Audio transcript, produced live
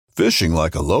Fishing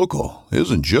like a local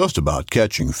isn't just about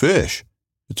catching fish.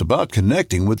 It's about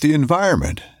connecting with the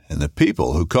environment and the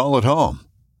people who call it home.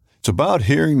 It's about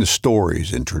hearing the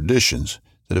stories and traditions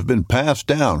that have been passed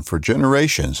down for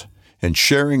generations and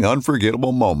sharing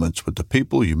unforgettable moments with the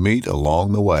people you meet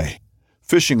along the way.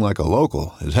 Fishing like a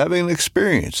local is having an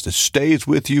experience that stays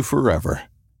with you forever.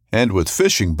 And with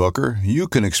Fishing Booker, you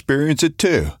can experience it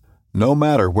too, no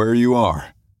matter where you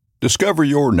are. Discover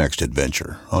your next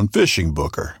adventure on Fishing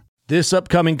Booker. This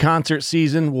upcoming concert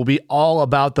season will be all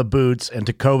about the boots, and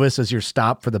Tecovas is your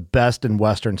stop for the best in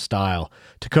Western style.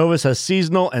 Tecovas has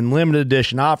seasonal and limited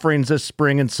edition offerings this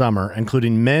spring and summer,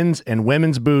 including men's and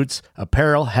women's boots,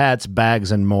 apparel, hats,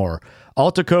 bags, and more.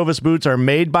 All Tecovas boots are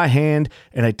made by hand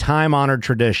in a time-honored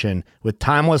tradition with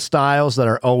timeless styles that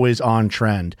are always on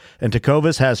trend. And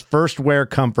Tecovas has first wear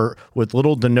comfort with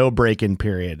little to no break-in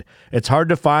period. It's hard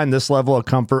to find this level of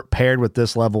comfort paired with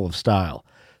this level of style.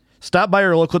 Stop by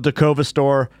your local Tecovas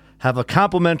store, have a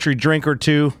complimentary drink or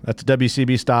two, that's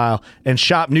WCB style, and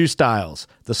shop new styles.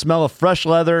 The smell of fresh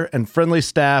leather and friendly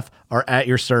staff are at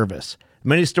your service.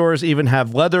 Many stores even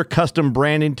have leather custom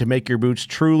branding to make your boots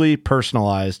truly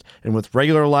personalized. And with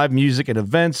regular live music and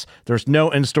events, there's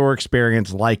no in-store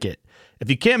experience like it.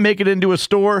 If you can't make it into a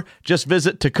store, just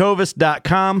visit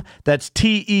tecovas.com. That's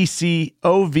TECOVAS.com.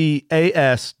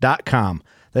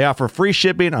 They offer free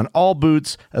shipping on all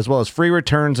boots, as well as free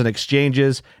returns and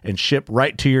exchanges, and ship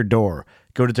right to your door.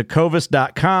 Go to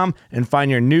tecovas.com and find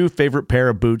your new favorite pair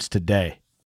of boots today.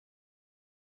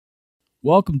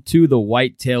 Welcome to the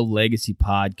Whitetail Legacy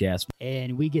Podcast.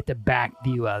 And we get the back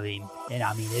view of him, and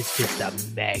I mean, it's just a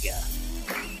mega.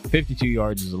 52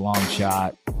 yards is a long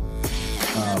shot.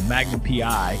 Magnum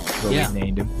PI, what we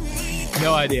named him.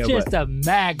 No idea. Just a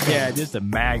magnum. Yeah, just a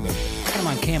magnum. Come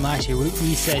on, Cam last year, we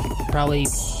said probably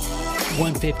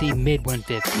 150, mid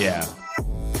 150. Yeah.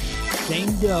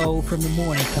 Same doe from the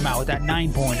morning come out with that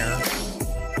 9-pointer.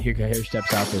 Here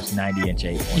steps out this 90-inch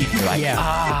 8-pointer. You're like,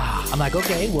 I'm like,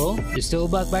 okay, well, there's still a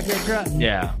buck back there grunting.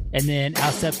 Yeah. And then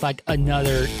out steps like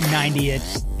another 90-inch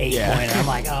 8-pointer. I'm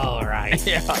like, all right.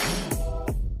 Yeah.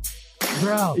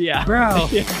 Bro. Yeah. Bro.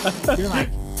 Yeah. You're like,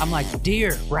 I'm like,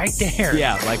 deer, right there.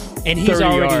 Yeah, like and he's 30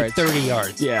 already yards. 30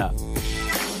 yards. Yeah.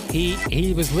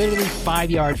 He was literally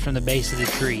 5 yards from the base of the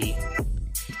tree.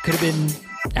 Could have been,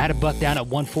 had a buck down at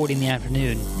 1:40 in the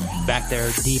afternoon, back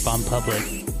there deep on public.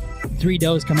 3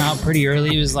 does come out pretty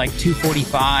early. It was like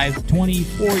 245,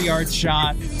 24 yards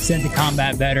shot, sent the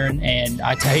combat veteran, and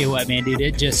I tell you what, man, dude,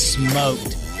 it just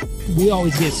smoked. We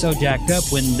always get so jacked up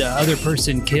when the other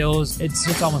person kills. It's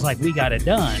just almost like we got it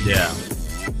done. Yeah.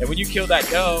 And when you killed that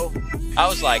doe, I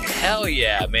was like, hell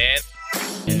yeah, man.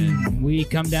 And we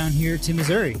come down here to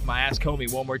Missouri. I asked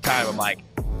Comey one more time. I'm like,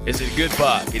 is it a good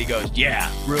buck? And he goes,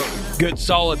 yeah, real good,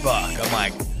 solid buck. I'm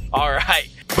like, all right,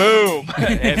 boom.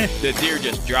 And the deer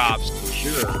just drops.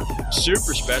 Sure.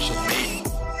 Super special to me.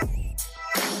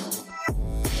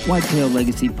 Whitetail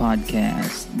Legacy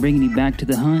Podcast, bringing you back to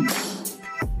the hunt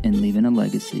and leaving a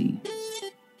legacy.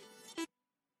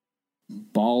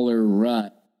 Baller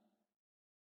Rut.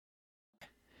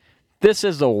 This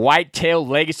is the Whitetail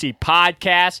Legacy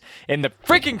Podcast, and the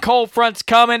freaking cold front's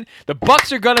coming. The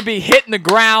bucks are going to be hitting the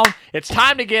ground. It's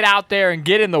time to get out there and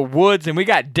get in the woods, and we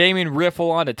got Damien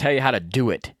Riffle on to tell you how to do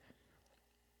it.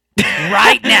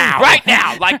 Right now. Right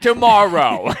now, like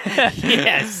tomorrow.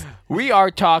 Yes. We are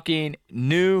talking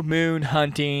new moon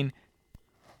hunting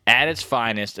at its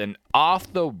finest, an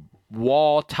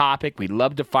off-the-wall topic. We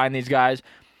love to find these guys.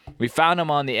 We found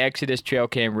them on the Exodus Trail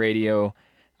Cam Radio.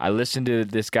 I listened to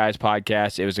this guy's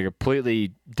podcast. It was a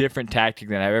completely different tactic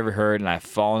than I've ever heard, and I've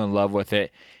fallen in love with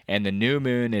it. And the new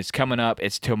moon is coming up.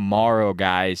 It's tomorrow,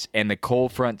 guys, and the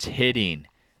cold front's hitting.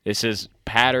 This is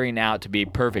patterning out to be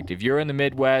perfect. If you're in the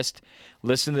Midwest,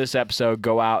 listen to this episode.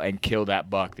 Go out and kill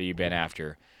that buck that you've been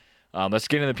after. Let's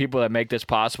get into the people that make this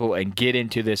possible and get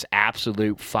into this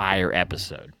absolute fire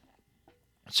episode.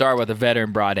 Sorry about the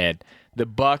veteran broadhead. The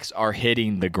bucks are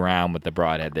hitting the ground with the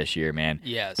broadhead this year, man.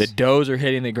 Yes. The does are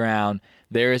hitting the ground.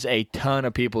 There is a ton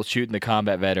of people shooting the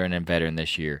combat veteran and veteran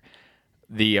this year.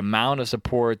 The amount of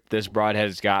support this broadhead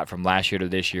has got from last year to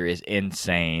this year is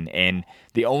insane. And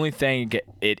the only thing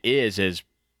it is,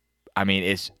 I mean,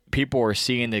 it's people are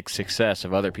seeing the success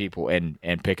of other people and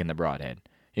picking the broadhead.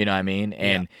 You know what I mean?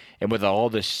 And with all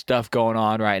this stuff going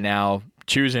on right now,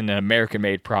 choosing an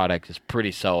American-made product is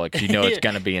pretty solid because you know it's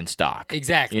going to be in stock.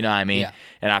 Exactly. You know what I mean? Yeah.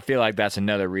 And I feel like that's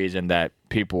another reason that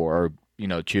people are,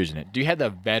 choosing it. Do you have the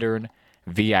veteran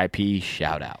VIP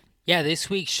shout-out? Yeah, this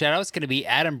week's shout-out's going to be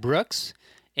Adam Brooks.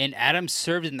 And Adam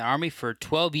served in the Army for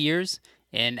 12 years.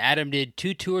 And Adam did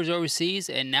 2 tours overseas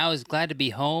and now is glad to be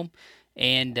home.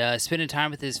 and spending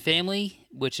time with his family,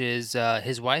 which is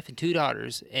his wife and 2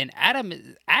 daughters. And Adam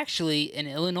is actually an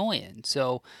Illinoisan,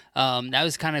 so that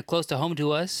was kind of close to home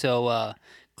to us. So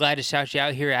glad to shout you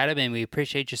out here, Adam, and we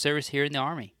appreciate your service here in the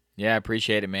Army. Yeah, I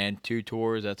appreciate it, man. 2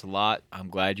 tours, that's a lot. I'm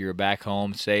glad you were back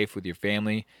home safe with your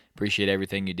family. Appreciate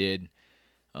everything you did,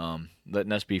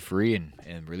 letting us be free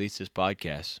and release this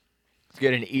podcast. Let's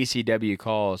get an ECW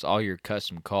calls, all your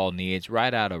custom call needs,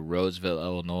 right out of Roseville,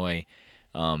 Illinois.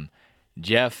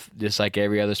 Jeff, just like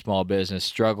every other small business,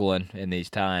 struggling in these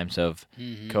times of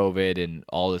COVID and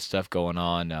all this stuff going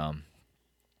on.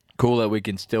 Cool that we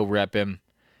can still rep him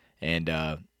and,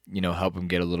 help him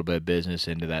get a little bit of business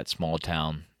into that small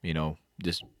town.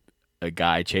 Just a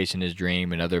guy chasing his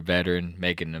dream, another veteran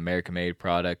making an American-made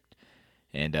product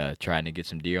and trying to get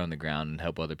some deer on the ground and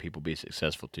help other people be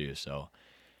successful too. So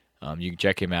you can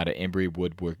check him out at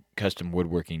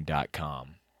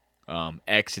embrycustomwoodworking.com.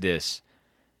 Exodus.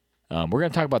 We're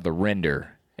going to talk about the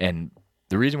render, and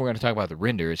the reason we're going to talk about the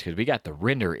render is because we got the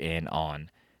render in on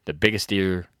the biggest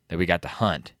deer that we got to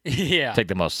hunt. Yeah. Take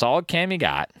the most solid cam you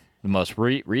got, the most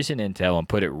recent intel, and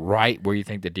put it right where you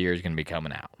think the deer is going to be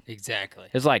coming out. Exactly.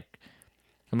 It's like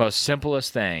the most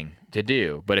simplest thing to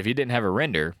do, but if you didn't have a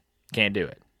render, can't do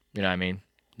it. You know what I mean?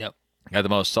 Yep. Got the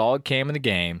most solid cam in the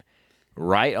game,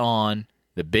 right on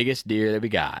the biggest deer that we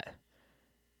got,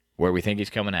 where we think he's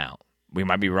coming out. We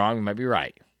might be wrong, we might be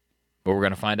right. But we're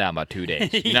going to find out in about 2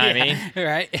 days. You know what I mean?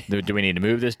 Right. Do we need to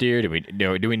move this deer? Do we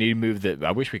need to move the... I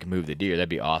wish we could move the deer. That'd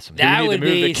be awesome. That do we would need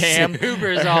to move be the cam?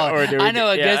 super solid. I know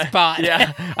a good spot.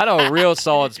 Yeah, I know a real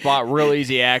solid spot, real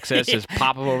easy access. Just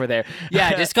pop them over there.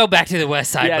 Yeah, just go back to the west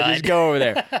side, bud. Just go over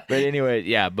there. But anyway,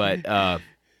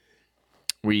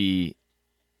 we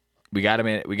got him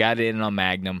in. We got it in on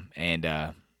Magnum, and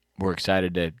we're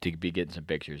excited to be getting some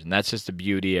pictures. And that's just the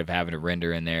beauty of having a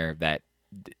render in there, that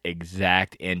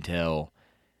exact intel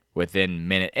within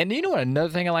minute. And you know what? Another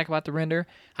thing I like about the render,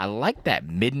 I like that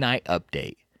midnight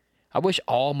update. I wish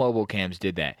all mobile cams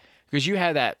did that, because you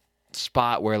have that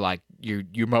spot where like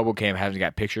your mobile cam hasn't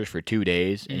got pictures for 2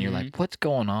 days, and you're like, what's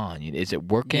going on? Is it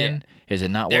working? Yeah. Is it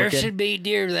not there working? There should be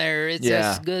deer there. It's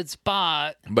a good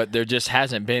spot. But there just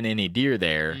hasn't been any deer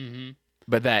there.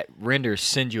 But that render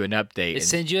sends you an update. It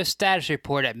sends you a status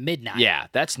report at midnight. Yeah,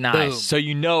 that's nice. Boom. So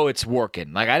you know it's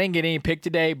working. Like, I didn't get any pick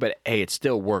today, but hey, it's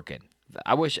still working.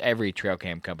 I wish every trail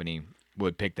cam company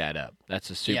would pick that up. That's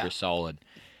a super solid.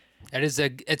 It's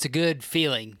a good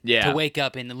feeling to wake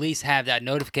up and at least have that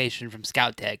notification from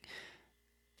Scout Tech.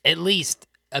 At least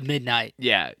a midnight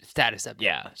status update.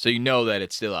 Yeah, so you know that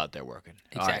it's still out there working.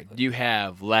 Exactly. All right. You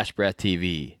have Last Breath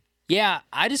TV. Yeah,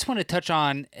 I just want to touch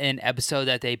on an episode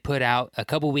that they put out a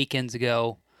couple weekends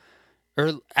ago,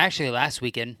 or actually last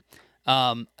weekend,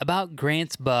 about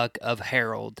Grant's buck of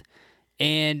Harold.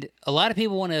 And a lot of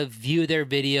people want to view their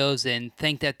videos and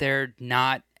think that they're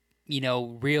not,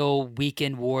 real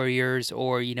weekend warriors,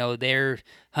 or, they're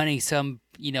hunting some,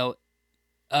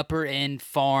 upper end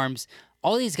farms.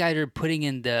 All these guys are putting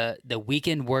in the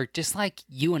weekend work just like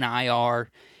you and I are,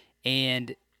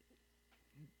 and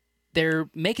they're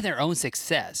making their own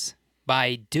success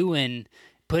by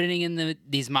putting in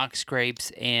these mock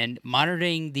scrapes and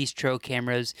monitoring these trail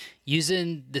cameras,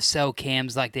 using the cell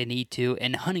cams like they need to,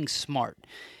 and hunting smart.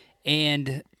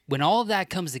 And when all of that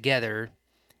comes together,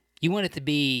 you want it to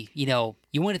be,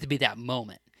 that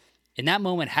moment. And that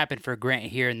moment happened for Grant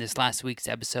here in this last week's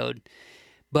episode.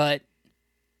 But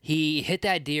he hit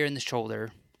that deer in the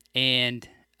shoulder, and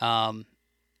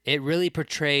it really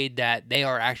portrayed that they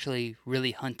are actually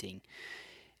really hunting.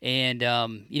 And,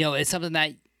 it's something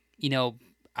that,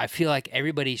 I feel like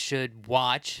everybody should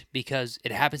watch, because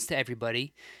it happens to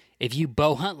everybody. If you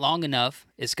bow hunt long enough,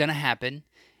 it's going to happen.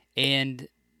 And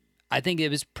I think it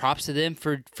was props to them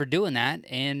for doing that.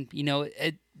 And,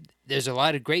 there's a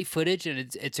lot of great footage, and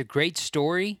it's a great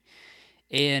story.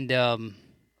 And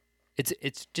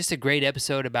it's just a great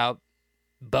episode about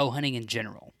bow hunting in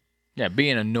general. Yeah,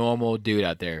 being a normal dude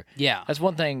out there. Yeah. That's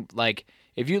one thing, like,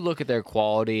 if you look at their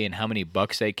quality and how many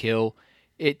bucks they kill,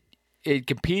 it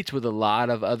competes with a lot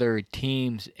of other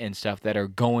teams and stuff that are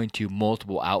going to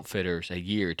multiple outfitters a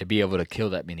year to be able to kill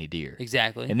that many deer.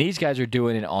 Exactly. And these guys are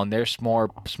doing it on their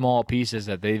small pieces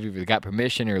that they've either got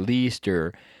permission or leased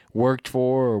or worked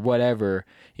for or whatever,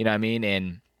 you know what I mean?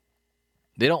 And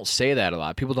they don't say that a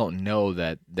lot. People don't know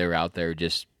that they're out there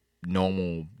just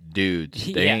normal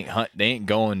dudes. They ain't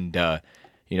going to,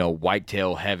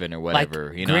 whitetail heaven or whatever.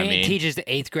 Like, you know Grant what I mean? teaches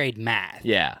 8th grade math.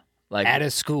 Yeah. Like, at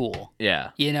a school.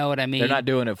 Yeah. You know what I mean? They're not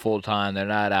doing it full time. They're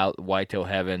not out whitetail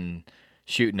heaven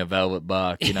shooting a velvet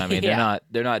buck. You know what I mean?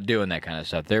 They're not doing that kind of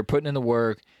stuff. They're putting in the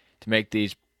work to make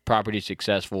these properties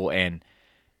successful. And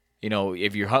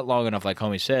if you hunt long enough, like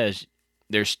homie says,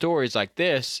 there's stories like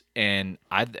this, and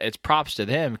it's props to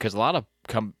them because a lot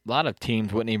of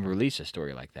teams wouldn't even release a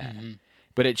story like that. Mm-hmm.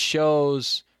 But it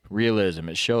shows realism.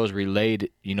 It shows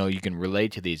you can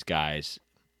relate to these guys.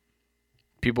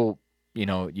 People,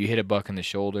 you hit a buck in the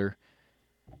shoulder.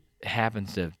 It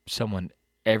happens to someone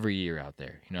every year out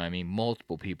there. You know what I mean?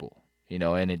 Multiple people,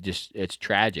 and it's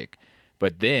tragic.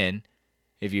 But then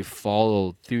if you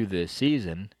follow through the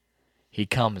season, he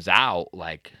comes out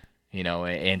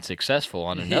and successful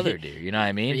on another deer. You know what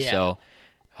I mean? Yeah. So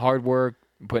hard work,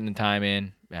 putting the time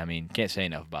in. I mean, can't say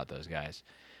enough about those guys.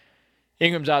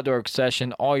 Ingram's Outdoor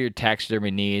Obsession, all your taxidermy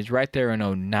needs, right there in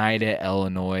Oneida,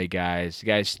 Illinois, guys. The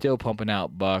guy's still pumping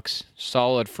out bucks.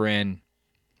 Solid friend.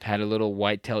 Had a little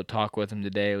whitetail talk with him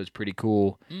today. It was pretty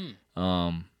cool.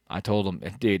 I told him,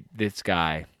 dude, this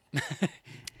guy,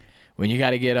 when you got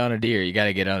to get on a deer, you got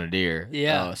to get on a deer.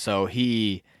 Yeah. So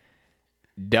he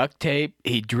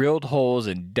drilled holes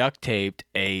and duct taped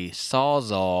a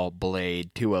Sawzall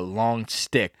blade to a long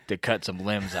stick to cut some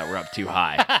limbs that were up too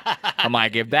high. I'm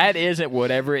like, if that isn't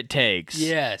whatever it takes,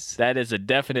 Yes. that is a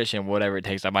definition of whatever it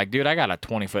takes. I'm like, dude, I got a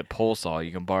 20-foot pole saw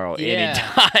you can borrow Yeah.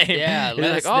 anytime. Yeah, He's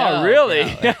let like, us oh, know. really?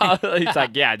 No. He's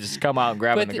like, yeah, just come out and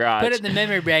grab it in the garage. Put it in the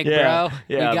memory bank, yeah, bro.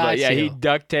 yeah, we got but yeah, you. he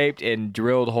duct taped and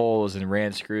drilled holes and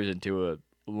ran screws into a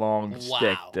long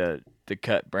stick to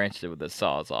cut branches with a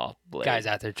Sawzall blade. Guys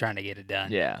out there trying to get it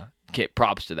done. Yeah, get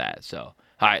props to that. So, all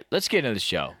right, let's get into the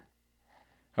show.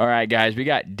 All right, guys, we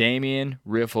got Damian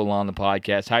Riffle on the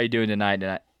podcast. How you doing tonight?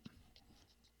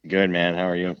 Good, man. How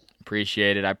are you?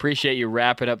 Appreciate it. I appreciate you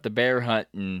wrapping up the bear hunt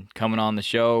and coming on the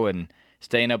show and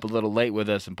staying up a little late with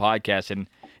us and podcasting.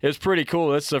 It was pretty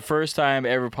cool. This is the first time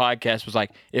ever podcast was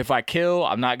like, if I kill,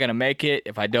 I'm not going to make it.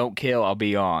 If I don't kill, I'll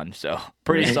be on. So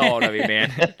pretty solid of you,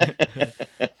 man.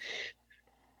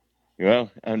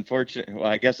 Well,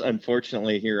 I guess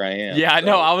unfortunately here I am. Yeah, I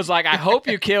know. I was like, I hope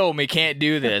you kill me. Can't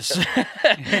do this.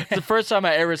 It's the first time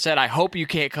I ever said, I hope you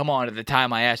can't come on at the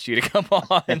time I asked you to come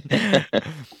on.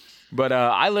 But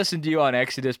I listened to you on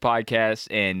Exodus podcast,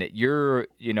 and you're,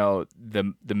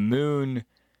 the moon.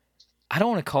 I don't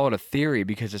want to call it a theory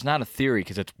because it's not a theory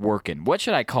because it's working. What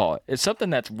should I call it? It's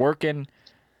something that's working.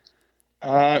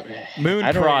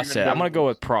 Moon process. I'm going to go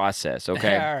with process,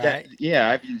 okay? All right.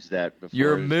 I've used that before.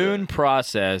 Your moon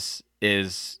process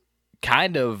is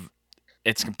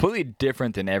it's completely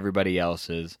different than everybody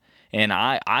else's. And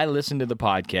I listened to the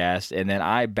podcast, and then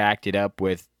I backed it up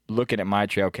with looking at my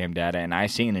trail cam data, and I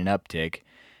seen an uptick.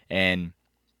 And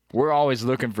we're always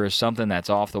looking for something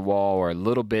that's off the wall or a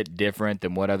little bit different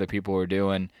than what other people are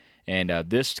doing. And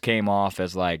this came off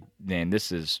as like, man,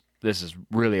 this is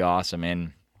really awesome.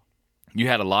 And you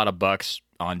had a lot of bucks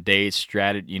on days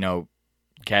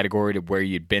category to where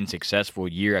you'd been successful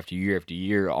year after year after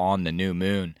year on the new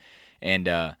moon. And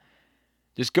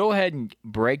just go ahead and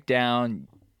break down,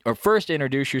 or first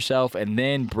introduce yourself and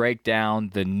then break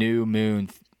down the new moon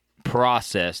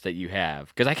process that you have.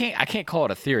 Because I can't call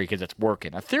it a theory because it's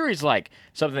working. A theory is like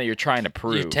something that you're trying to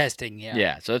prove. You're testing, yeah.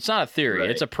 Yeah, so it's not a theory. Right.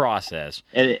 It's a process.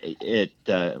 And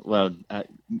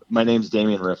my name's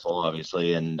Damian Riffle,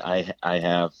 obviously, and I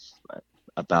have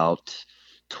about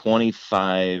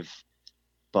 25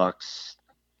 bucks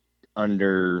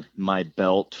under my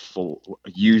belt for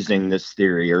using this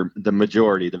theory, or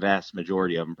the vast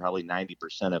majority of them, probably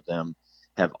 90% of them,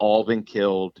 have all been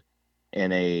killed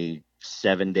in a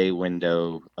 7-day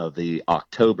window of the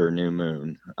October new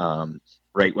moon.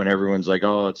 Right when everyone's like,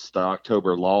 oh, it's the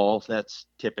October lull, that's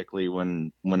typically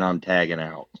when I'm tagging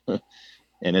out.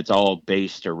 And it's all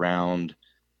based around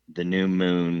the new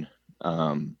moon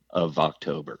of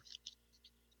October.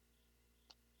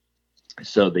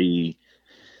 So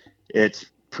it's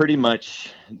pretty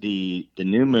much the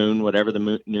new moon, whatever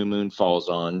the new moon falls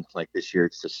on. Like this year,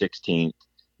 it's the 16th.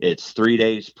 It's 3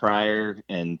 days prior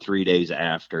and 3 days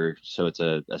after. So it's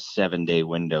a 7-day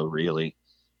window really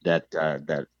that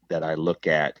I look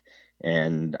at,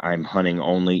 and I'm hunting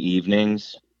only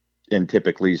evenings and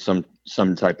typically some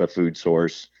type of food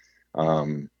source.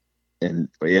 And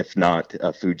if not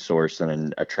a food source,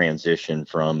 then a transition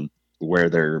from where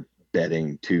they're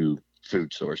bedding to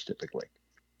food source typically.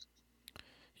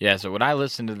 Yeah, so when I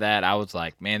listened to that, I was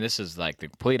like, man, this is like the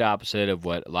complete opposite of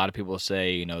what a lot of people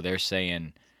say. They're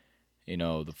saying,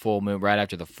 the full moon, right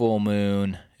after the full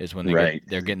moon is when they're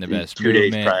getting the best 2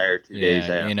 movement. days prior, 2 days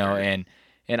after.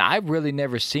 And I've really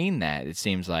never seen that. It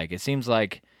seems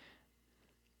like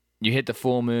you hit the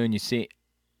full moon, you see.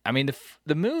 I mean,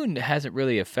 the moon hasn't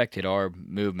really affected our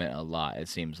movement a lot, it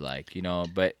seems like,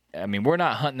 but I mean, we're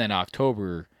not hunting in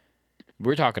October.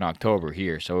 We're talking October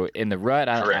here. So in the rut,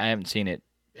 I haven't seen it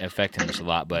affecting us a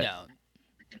lot, but No.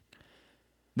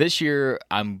 this year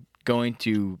I'm going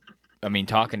to,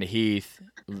 talking to Heath,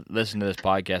 listen to this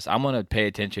podcast, I'm going to pay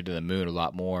attention to the moon a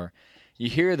lot more. You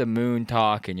hear the moon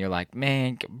talk and you're like,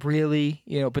 man, really?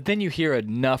 But then you hear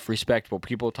enough respectable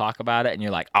people talk about it and you're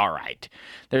like, all right,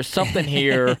 there's something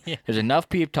here. There's enough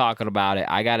people talking about it.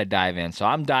 I got to dive in. So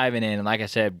I'm diving in. And like I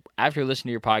said, after listening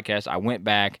to your podcast, I went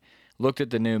back, looked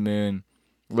at the new moon,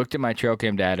 looked at my trail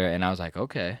cam data, and I was like,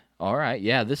 okay, all right.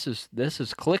 Yeah, this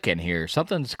is clicking here.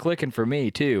 Something's clicking for me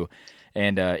too.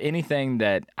 And anything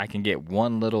that I can get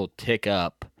one little tick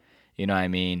up, you know what I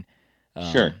mean?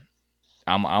 Sure.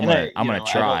 I'm gonna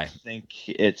try. I don't think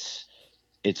it's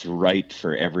right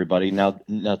for everybody. Now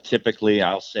typically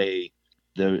I'll say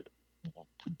the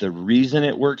reason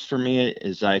it works for me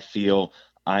is I feel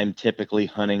I'm typically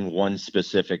hunting one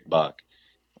specific buck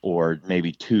or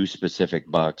maybe two specific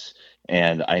bucks,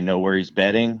 and I know where he's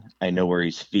bedding, I know where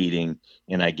he's feeding,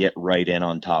 and I get right in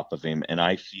on top of him. And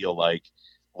I feel like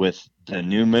with the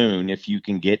new moon, if you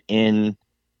can get in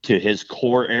to his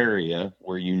core area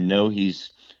where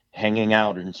he's hanging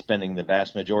out and spending the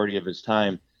vast majority of his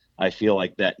time, I feel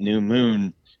like that new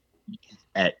moon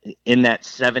in that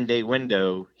 7-day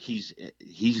window, he's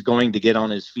going to get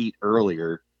on his feet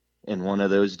earlier in one of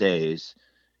those days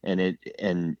and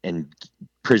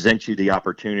present you the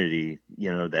opportunity,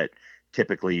 that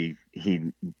typically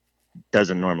he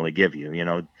doesn't normally give you,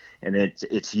 and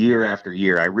it's year after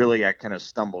year. I kind of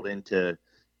stumbled into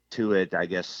it, I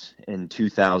guess, in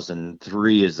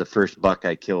 2003 is the first buck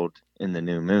I killed in the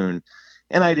new moon,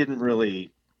 and I didn't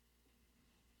really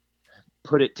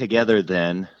put it together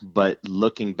then, but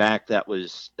looking back, that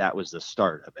was the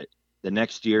start of it. The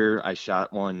next year I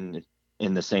shot one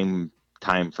in the same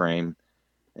time frame,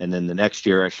 and then the next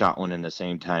year I shot one in the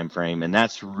same time frame, and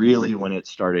that's really when it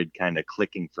started kind of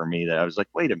clicking for me, that I was like,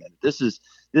 wait a minute, this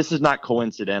is not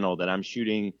coincidental that I'm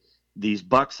shooting these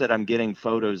bucks that I'm getting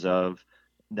photos of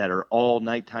that are all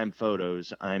nighttime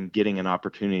photos. I'm getting an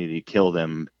opportunity to kill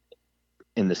them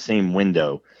in the same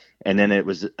window. And then it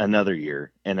was another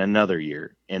year and another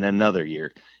year and another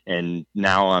year. And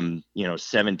now I'm,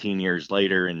 17 years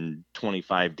later and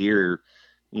 25 deer,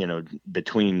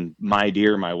 between my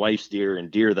deer, my wife's deer, and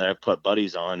deer that I've put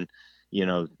buddies on,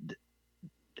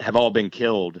 have all been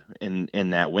killed in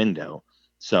that window.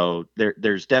 So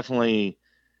there's definitely,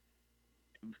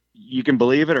 you can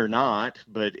believe it or not,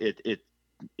 but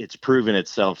it's proven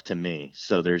itself to me.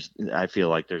 So I feel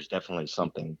like there's definitely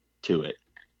something to it.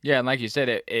 Yeah, and like you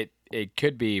said, it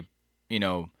could be,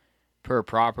 per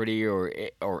property or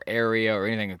area or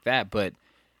anything like that. But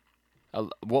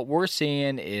what we're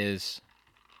seeing is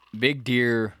big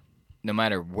deer, no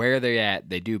matter where they're at,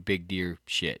 they do big deer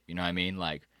shit. You know what I mean?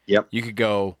 Like, yep. You could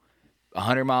go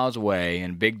 100 miles away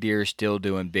and big deer is still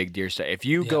doing big deer stuff. If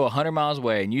you go 100 miles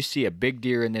away and you see a big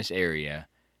deer in this area,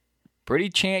 pretty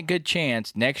good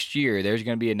chance next year there's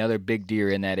going to be another big deer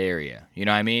in that area. You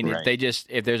know what I mean? Right.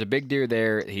 If there's a big deer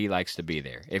there, he likes to be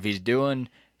there. If he's doing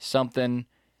something,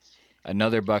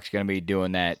 another buck's going to be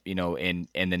doing that, in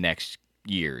the next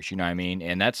years. You know what I mean?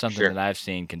 And that's something that I've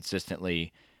seen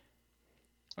consistently.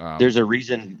 There's a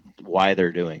reason why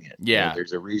they're doing it. Yeah.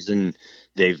 There's a reason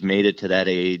they've made it to that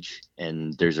age,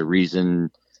 and there's a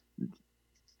reason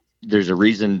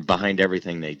behind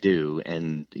everything they do.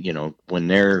 And, when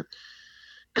they're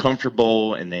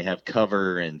comfortable and they have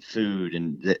cover and food,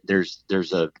 and there's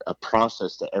a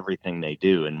process to everything they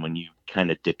do. And when you kind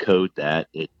of decode that,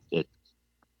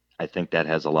 I think that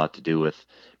has a lot to do with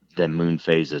the moon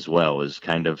phase as well, is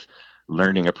kind of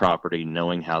learning a property,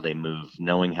 knowing how they move,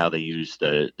 knowing how they use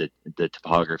the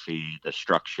topography, the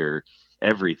structure,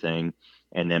 everything,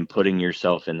 and then putting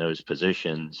yourself in those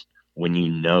positions when you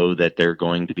know that they're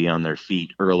going to be on their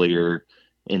feet earlier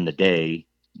in the day,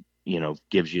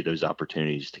 gives you those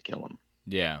opportunities to kill them.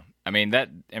 Yeah.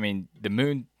 The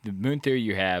moon theory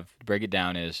you have, to break it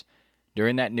down, is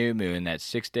during that new moon, that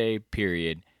 6-day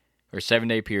period or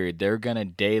 7-day period, they're going to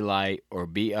daylight or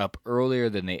be up earlier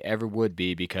than they ever would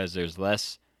be because there's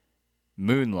less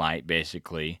moonlight,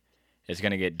 basically. It's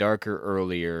going to get darker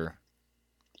earlier.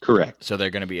 Correct. So they're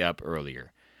going to be up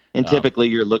earlier. And typically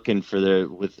you're looking for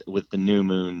with the new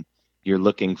moon, you're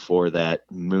looking for that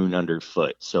moon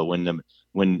underfoot. So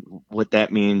what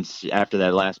that means, after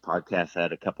that last podcast, I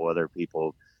had a couple other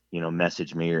people,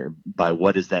 message me by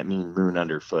what does that mean, moon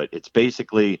underfoot? It's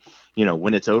basically,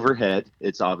 when it's overhead,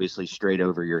 it's obviously straight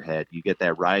over your head. You get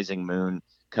that rising moon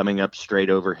coming up straight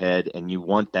overhead, and you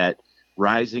want that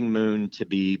rising moon to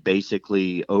be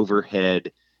basically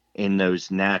overhead in those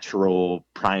natural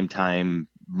primetime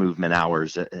movement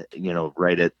hours,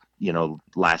 right at,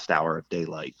 last hour of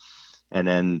daylight. And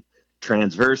then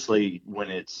transversely, when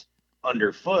it's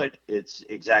underfoot, it's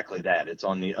exactly that. It's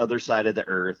on the other side of the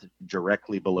earth,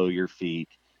 directly below your feet.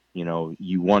 You know,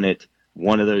 you want it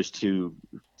one of those two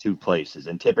places.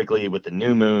 And typically with the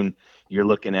new moon, you're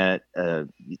looking at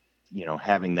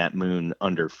having that moon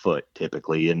underfoot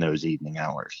typically in those evening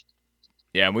hours.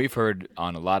 Yeah, and we've heard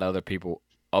on a lot of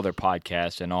other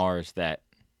podcasts and ours that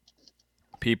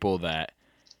people that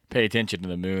pay attention to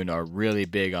the moon are really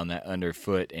big on that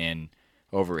underfoot and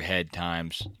overhead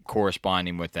times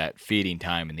corresponding with that feeding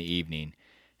time in the evening,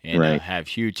 and right. Have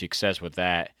huge success with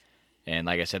that. And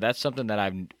like I said, that's something that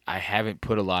I haven't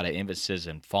put a lot of emphasis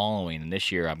in following, and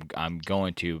this year I'm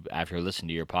going to after listening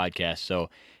to your podcast. So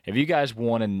if you guys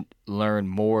want to learn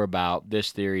more about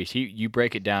this theory, you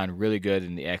break it down really good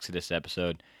in the Exodus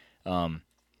episode.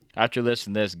 After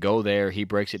listening to this, go there. He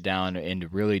breaks it down into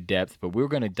really depth, but we're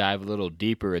going to dive a little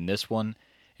deeper in this one,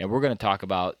 and we're going to talk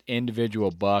about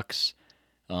individual bucks.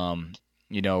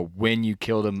 When you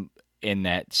killed them in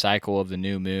that cycle of the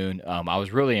new moon. I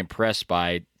was really impressed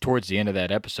by, towards the end of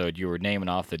that episode, you were naming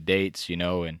off the dates,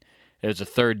 and it was the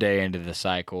third day into the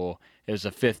cycle. It was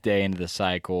the fifth day into the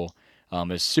cycle.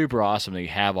 It's super awesome that you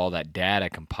have all that data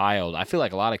compiled. I feel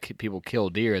like a lot of people kill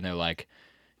deer and they're like,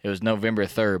 it was November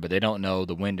 3rd, but they don't know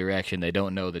the wind direction. They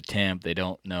don't know the temp. They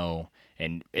don't know.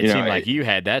 And it seemed like you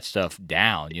had that stuff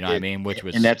down, you know what I mean?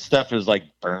 And that stuff is like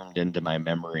burned into my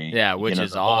memory. Yeah, which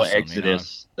is awesome.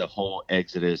 The whole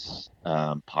Exodus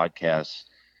podcast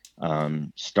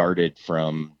started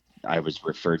from, I was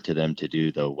referred to them to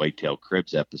do the Whitetail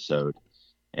Cribs episode.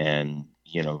 And,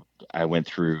 I went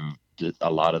through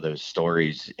a lot of those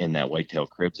stories in that Whitetail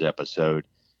Cribs episode,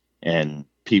 and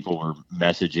people were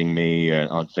messaging me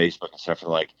on Facebook and stuff.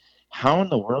 Like, how in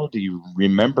the world do you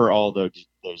remember all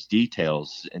those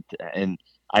details? And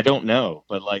I don't know,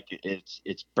 but like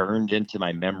it's burned into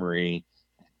my memory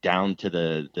down to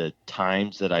the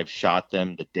times that I've shot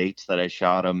them, the dates that I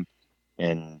shot them.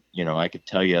 And, I could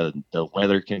tell you the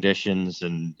weather conditions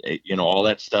and, all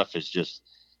that stuff is just,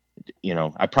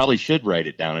 I probably should write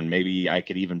it down, and maybe I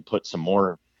could even put some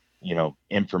more,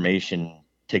 information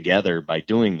together by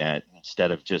doing that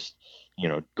instead of just,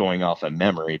 going off of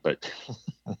memory. But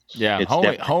yeah,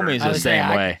 homie's the same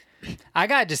way. I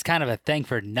got just kind of a thing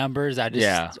for numbers. I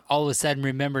just all of a sudden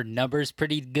remember numbers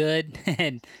pretty good.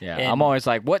 and I'm always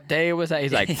like, what day was that?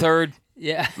 He's like, 3rd.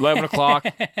 Yeah. 11 o'clock,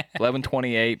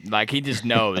 11:28. Like, he just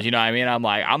knows, you know what I mean? I'm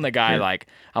like, I'm the guy, like,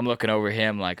 I'm looking over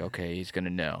him like, okay, he's going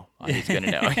to know. He's going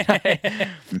to know.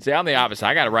 See, I'm the opposite.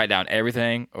 I got to write down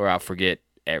everything or I'll forget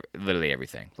literally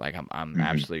everything. Like, I'm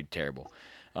absolutely terrible.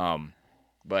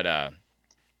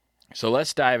 So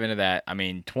let's dive into that. I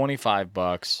mean,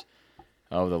 $25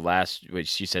 over the last,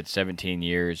 which you said 17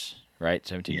 years, right?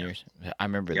 17 years. I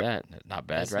remember that. Not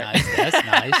bad, That's right? Nice. That's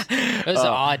nice. Those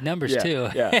are odd numbers too.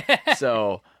 Yeah.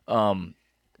 So, kind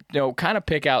of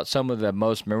pick out some of the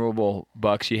most memorable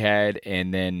bucks you had,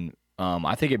 and then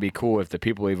I think it'd be cool if the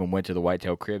people even went to the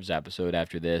Whitetail Cribs episode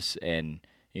after this, and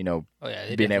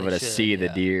being able to see the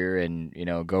deer and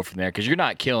go from there, because you're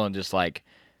not killing just like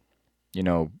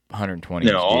 120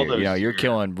 deer. You're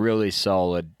killing really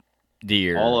solid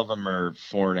deer. All of them are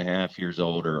 4.5 years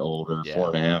old or older,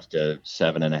 4.5 to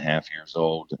 7.5 years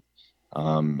old,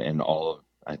 and all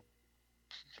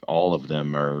of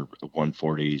them are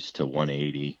 140s to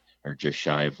 180 or just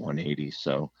shy of 180.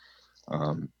 So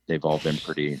they've all been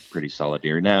pretty solid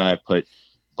deer. Now I put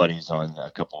buddies on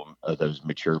a couple of those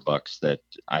mature bucks that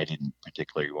I didn't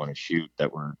particularly want to shoot,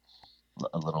 that were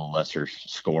a little lesser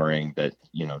scoring, that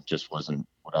just wasn't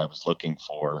what I was looking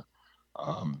for.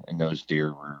 And those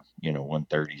deer were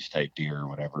 130s type deer or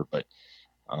whatever, but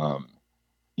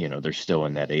they're still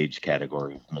in that age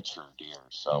category of mature deer,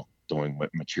 so doing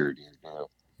what mature deer do.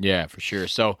 Yeah, for sure.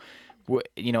 So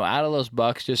out of those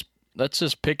bucks, let's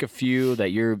just pick a few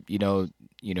that you're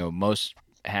most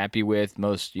happy with,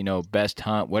 most best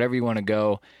hunt, whatever you want to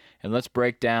go, and let's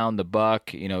break down the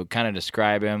buck, kind of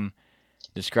describe him,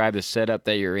 describe the setup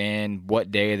that you're in,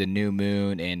 what day of the new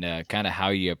moon, and kind of how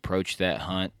you approach that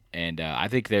hunt. And I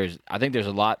think there's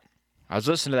a lot. I was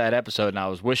listening to that episode and I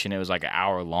was wishing it was like an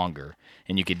hour longer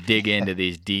and you could dig into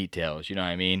these details. You know what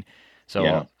I mean?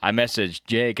 So I messaged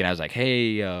Jake and I was like,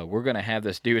 hey, we're going to have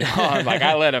this dude on. Like,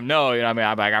 I let him know, I'm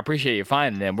like, I appreciate you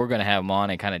finding him. We're going to have him on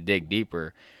and kind of dig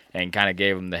deeper, and kind of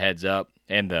gave him the heads up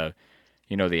and the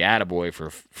attaboy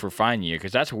for finding you.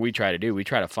 Cause that's what we try to do. We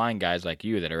try to find guys like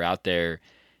you that are out there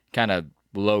kind of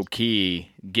low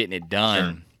key getting it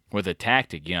done with a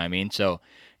tactic. You know what I mean? So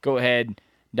go ahead,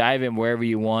 dive in wherever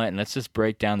you want, and let's just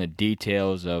break down the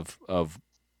details of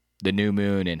the new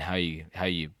moon and how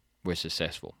you were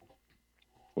successful.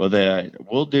 Well,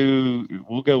 we'll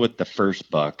go with the first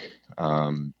buck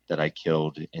that I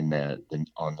killed on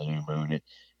the new moon,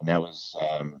 and that was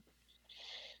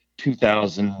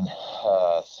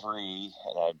 2003,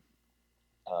 and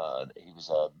he was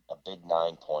a big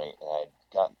 9 point, and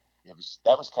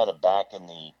that was kind of back in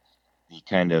the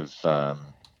kind of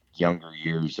younger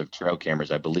years of trail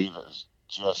cameras. I believe it was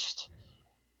just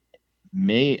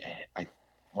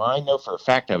I know for a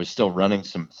fact I was still running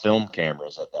some film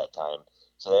cameras at that time.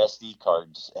 So the SD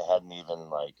cards hadn't even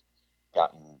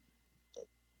gotten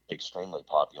extremely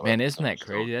popular. Man, isn't that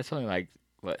crazy? That's only like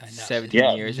what, I know.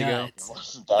 17 years ago? It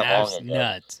wasn't that That's long ago.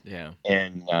 nuts. Yeah.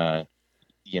 And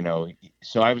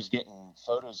so I was getting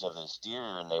photos of this deer,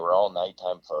 and they were all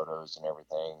nighttime photos and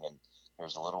everything. And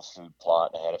there's a little food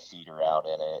plot, and I had a feeder out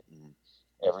in it, and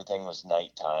everything was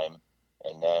nighttime.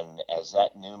 And then as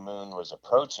that new moon was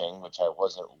approaching, which I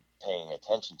wasn't paying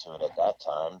attention to it at that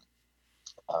time,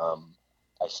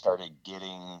 I started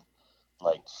getting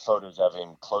photos of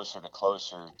him closer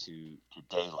to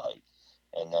daylight.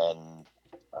 And then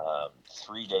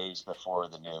 3 days before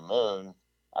the new moon,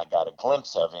 I got a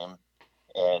glimpse of him,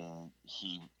 and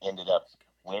he ended up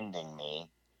winding me.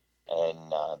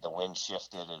 And the wind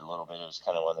shifted a little bit. It was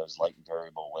kind of one of those light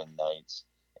variable wind nights.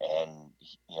 And,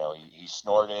 he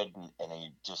snorted, and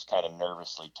he just kind of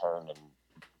nervously turned and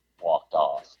walked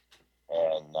off.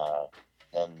 And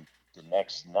then the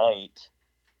next night,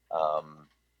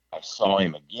 I saw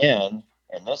him again,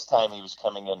 and this time he was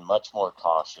coming in much more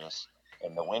cautious,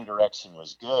 and the wind direction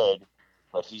was good,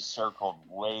 but he circled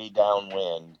way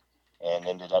downwind and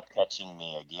ended up catching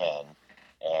me again.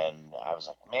 And I was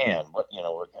like, man,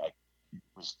 I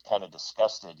was kind of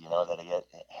disgusted, that he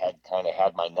had kind of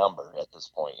had my number at this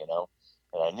point, and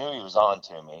I knew he was on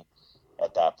to me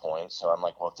at that point. So I'm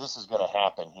like, well, if this is going to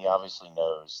happen, he obviously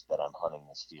knows that I'm hunting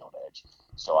this field edge.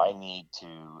 So I need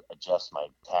to adjust my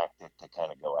tactic to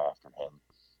kind of go after him.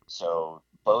 So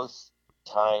both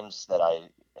times that I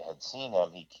had seen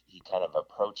him, he kind of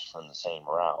approached from the same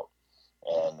route.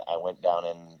 And I went down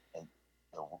in the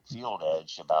field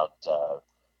edge about,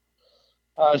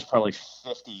 I was probably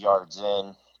 50 yards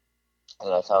in,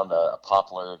 and I found a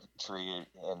poplar tree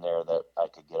in there that I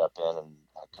could get up in, and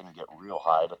I couldn't get real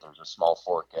high, but there's a small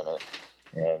fork in it,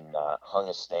 and hung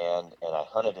a stand, and I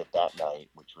hunted it that night,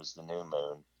 which was the new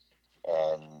moon.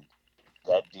 And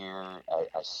that deer,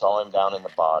 I saw him down in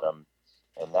the bottom,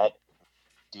 and that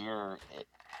deer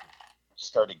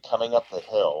started coming up the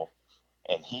hill,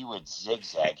 and he would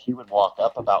zigzag. He would walk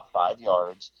up about 5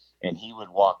 yards, and he would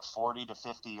walk 40 to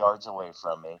 50 yards away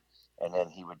from me, and then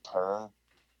he would turn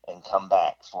and come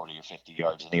back 40 or 50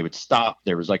 yards, and he would stop.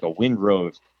 There was like a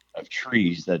windrow of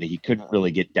trees that he couldn't really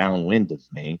get downwind of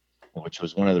me, which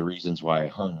was one of the reasons why I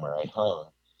hung where I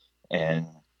hung. And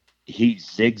he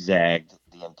zigzagged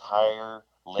the entire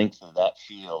length of that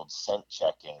field, scent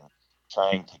checking,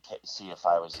 trying to see if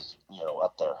I was,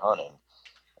 up there hunting.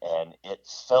 And it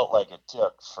felt like it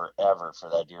took forever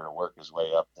for that deer to work his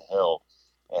way up the hill.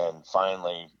 And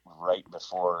finally, right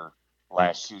before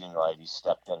last shooting light, he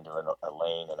stepped into a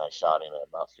lane, and I shot him at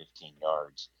about 15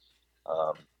 yards.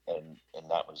 And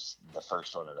that was the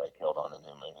first one that I killed on a new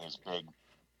moon. He was big,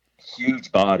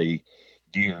 huge body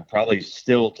deer, probably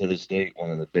still to this date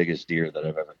one of the biggest deer that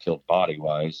I've ever killed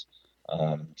body-wise.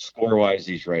 Score-wise,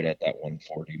 he's right at that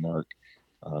 140 mark.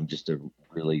 Just a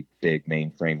really big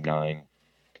mainframe 9.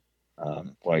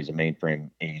 He's a mainframe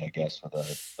 8, I guess, with a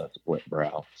split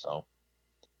brow. So,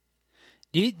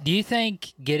 do you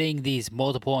think getting these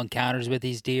multiple encounters with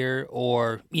these deer,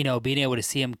 or being able to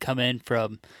see them come in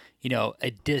from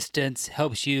a distance,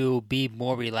 helps you be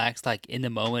more relaxed, like in the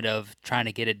moment of trying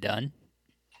to get it done?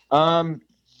 To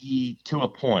a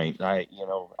point. I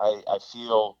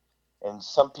feel, and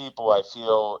some people, I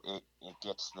feel it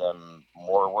gets them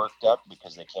more worked up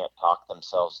because they can't talk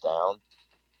themselves down.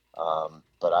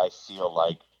 But I feel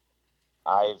like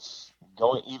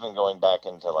going back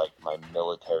into like my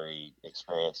military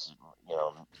experience,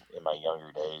 in my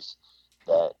younger days,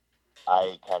 that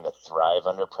I kind of thrive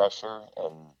under pressure,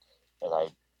 and I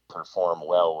perform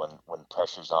well when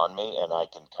pressure's on me, and I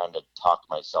can kind of talk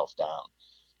myself down.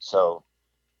 So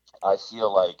I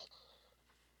feel like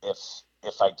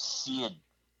if I see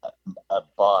a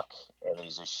buck and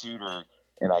he's a shooter,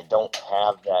 and I don't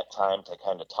have that time to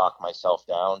kind of talk myself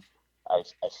down, I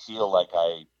feel like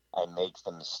I make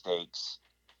the mistakes,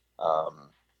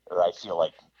 or I feel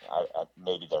like I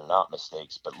maybe they're not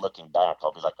mistakes, but looking back,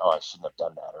 I'll be like, oh, I shouldn't have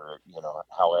done that, or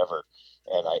however.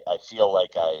 And I feel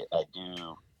like I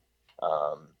do.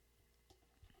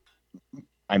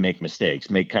 I make mistakes,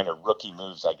 make kind of rookie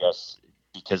moves, I guess,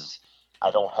 because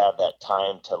I don't have that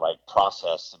time to like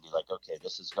process and be like, okay,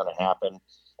 this is going to happen.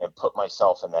 and put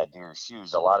myself in that deer's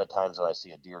shoes. A lot of times when I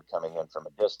see a deer coming in from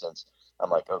a distance, I'm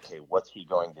like, okay, what's he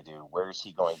going to do? Where is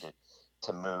he going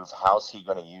to move? How's he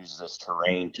going to use this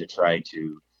terrain to try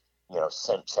to,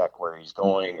 scent check where he's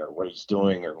going or what he's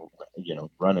doing, or,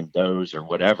 run and doze or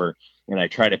whatever. And I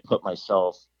try to put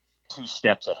myself 2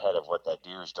 steps ahead of what that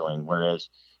deer is doing. Whereas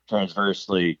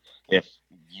transversely, if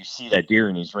you see that deer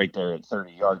and he's right there at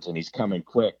 30 yards and he's coming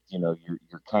quick, you're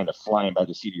kind of flying by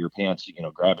the seat of your pants,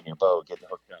 grabbing your bow, getting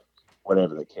hooked up,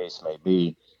 whatever the case may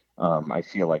be. I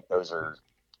feel like those are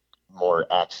more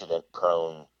accident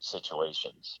prone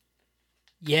situations.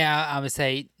 Yeah, I would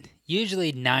say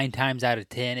usually 9 times out of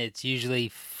 10, it's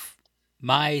usually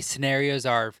my scenarios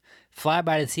are fly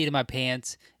by the seat of my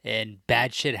pants and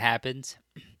bad shit happens.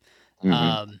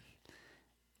 Mm-hmm.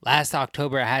 Last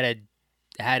October, I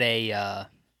had a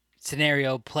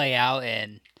scenario play out,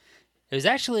 and it was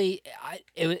actually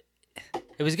it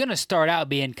was going to start out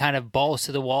being kind of balls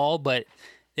to the wall, but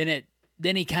then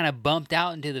he kind of bumped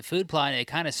out into the food plot and it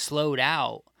kind of slowed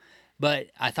out. But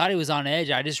I thought he was on edge.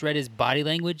 I just read his body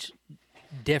language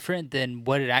different than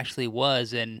what it actually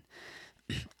was, and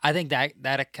I think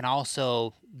that can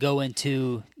also go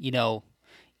into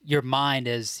your mind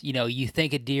as you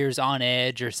think a deer's on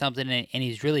edge or something, and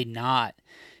he's really not.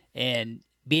 And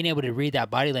being able to read that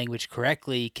body language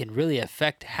correctly can really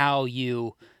affect how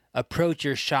you approach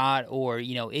your shot, or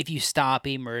if you stop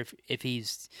him, or if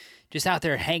he's just out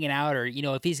there hanging out, or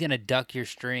if he's gonna duck your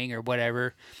string or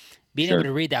whatever. Being Sure. able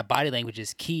to read that body language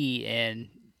is key, and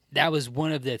that was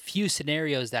one of the few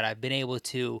scenarios that I've been able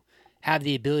to have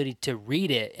the ability to read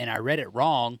it, and I read it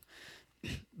wrong.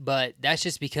 But that's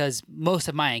just because most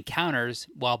of my encounters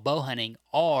while bow hunting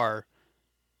are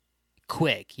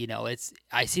quick.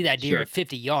 I see that deer Sure. at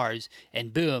 50 yards,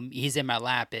 and boom, he's in my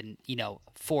lap in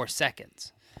 4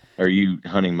 seconds. Are you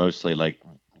hunting mostly like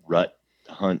rut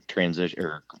hunt transition,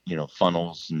 or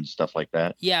funnels and stuff like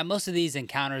that? Yeah, most of these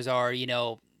encounters are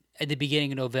at the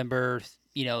beginning of November,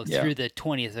 Yeah. through the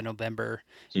 20th of November.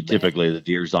 So typically the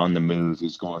deer's on the move.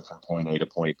 He's going from point A to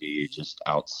point B, just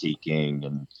out seeking,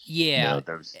 and Yeah.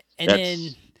 And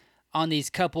then on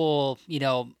these couple,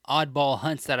 oddball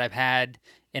hunts that I've had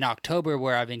in October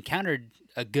where I've encountered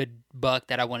a good buck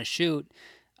that I want to shoot,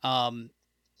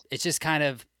 it's just kind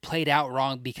of played out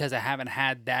wrong because I haven't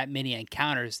had that many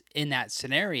encounters in that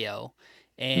scenario.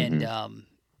 And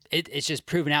it's just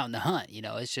proven out in the hunt.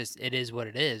 It is what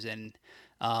it is. And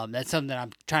that's something that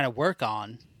I'm trying to work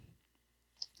on.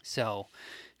 So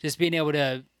just being able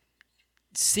to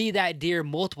see that deer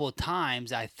multiple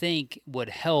times, I think would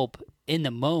help in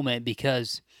the moment,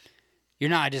 because you're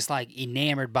not just like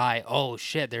enamored by, oh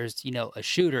shit, there's, a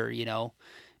shooter,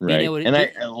 right. able to- And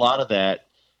a lot of that,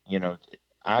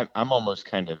 I'm almost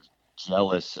kind of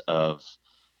jealous of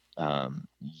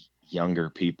younger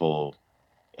people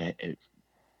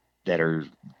that are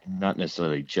not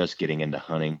necessarily just getting into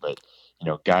hunting, but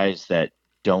guys that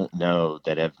don't know,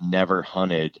 that have never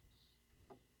hunted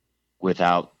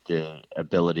without the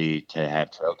ability to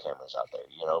have trail cameras out there.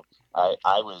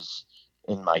 I was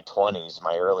in my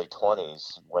early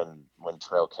 20s when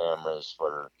trail cameras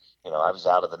were, I was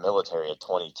out of the military at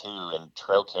 22, and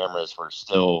trail cameras were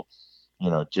still,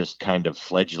 just kind of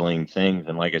fledgling things.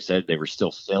 And like I said, they were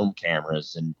still film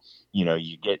cameras, and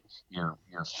you get your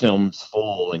films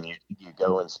full, and you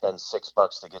go and spend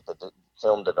 $6 to get the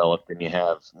film developed, and you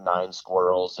have 9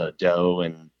 squirrels, a doe,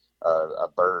 and a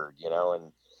bird,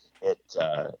 and it,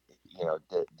 to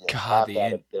have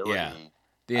that ability.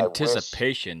 The I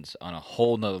anticipation's on a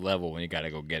whole nother level when you got to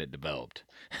go get it developed.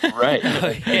 Right.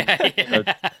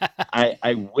 yeah.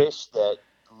 I wish that,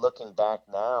 looking back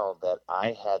now, that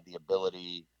I had the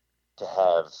ability to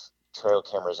have trail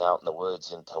cameras out in the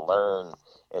woods and to learn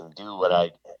and do what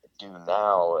I do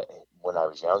now when I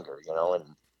was younger,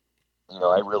 and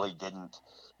I really didn't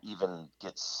even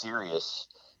get serious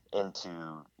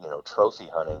into trophy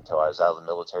hunting until I was out of the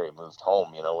military and moved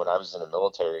home. When I was in the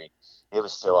military, it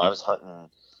was still, I was hunting,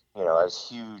 I was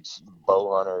a huge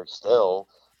bow hunter still,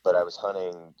 but I was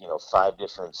hunting 5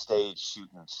 different states,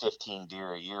 shooting 15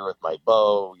 deer a year with my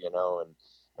bow,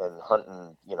 and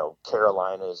hunting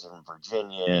Carolinas and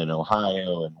Virginia and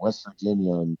Ohio and West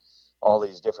Virginia and all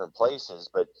these different places,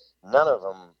 but none of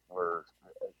them were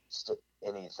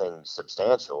anything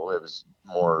substantial. It was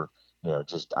more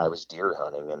just I was deer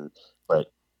hunting,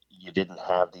 but you didn't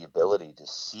have the ability to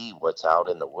see what's out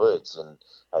in the woods. And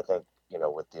I think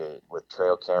with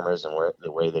trail cameras and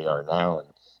the way they are now, and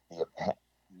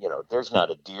there's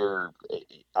not a deer.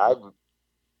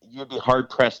 You'd be hard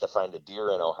pressed to find a deer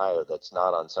in Ohio that's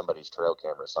not on somebody's trail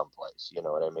camera someplace. You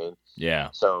know what I mean? Yeah.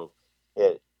 So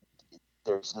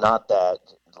there's not that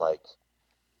like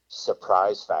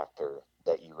surprise factor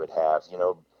that you would have.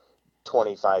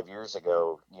 25 years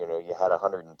ago, you had a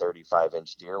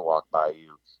 135-inch deer walk by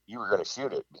you. You were going to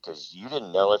shoot it because you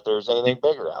didn't know if there's anything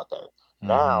bigger out there.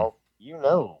 Now,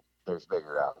 there's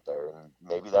bigger out there, and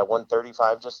maybe that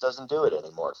 135 just doesn't do it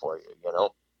anymore for you,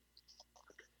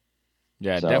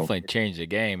 Yeah, it definitely changed the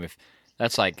game. If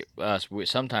that's like us,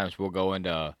 sometimes we'll go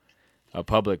into a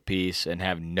public piece and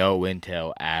have no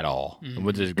intel at all. And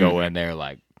we'll just go in there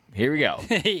like, here we go.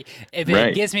 If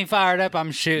it gets me fired up,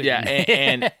 I'm shooting. Yeah,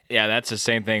 and yeah, that's the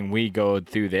same thing we go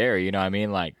through there. You know what I mean?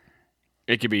 Like,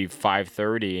 it could be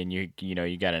 5:30 and you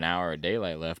got an hour of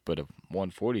daylight left, but if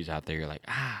 140's out there, you're like,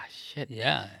 shit.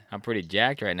 Yeah. I'm pretty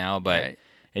jacked right now, but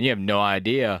and you have no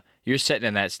idea. You're sitting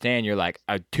in that stand, you're like,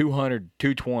 a 200,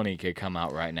 220 could come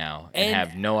out right now and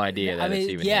have no idea that it's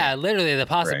even here. Literally the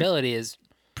possibility is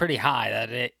pretty high that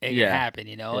it can happen,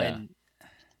 and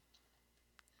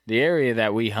the area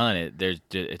that we hunt,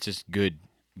 it's just good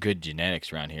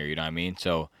genetics around here, you know what I mean?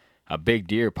 So a big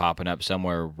deer popping up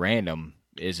somewhere random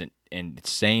isn't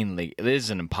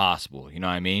impossible, you know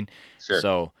what I mean? Sure.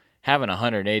 So having a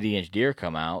 180-inch deer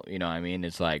come out, you know what I mean?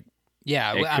 It's like,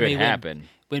 it could happen.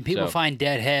 When people find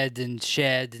dead heads and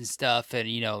sheds and stuff, and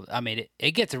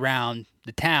it gets around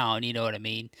the town, you know what I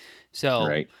mean? So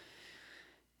right.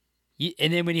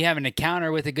 And then when you have an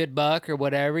encounter with a good buck or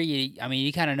whatever,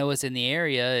 you kind of know what's in the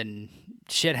area, and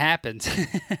shit happens.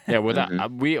 Yeah,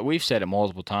 we've said it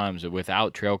multiple times that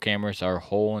without trail cameras, our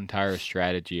whole entire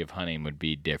strategy of hunting would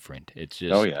be different. It's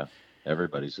just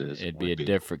everybody's is. It'd be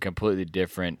completely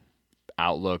different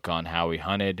outlook on how we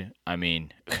hunted. I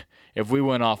mean, if we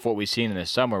went off what we've seen in the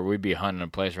summer, we'd be hunting a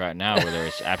place right now where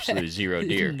there's absolutely zero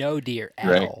deer. No deer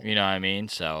at all. You know what I mean?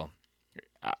 So.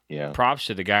 Props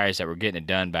to the guys that were getting it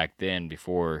done back then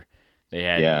before they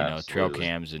had trail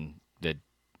cams and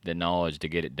the knowledge to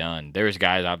get it done. There's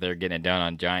guys out there getting it done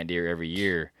on giant deer every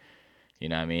year, you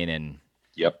know what I mean? And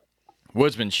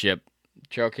woodsmanship,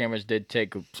 trail cameras did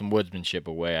take some woodsmanship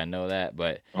away. I know that,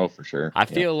 but for sure. I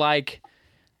feel like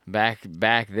back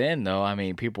then though, I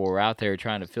mean, people were out there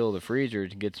trying to fill the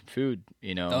freezers and get some food,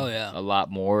 a lot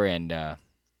more, and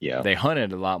they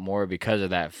hunted a lot more because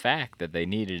of that fact that they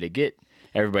needed to get.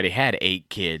 Everybody had 8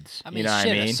 kids.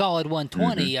 A solid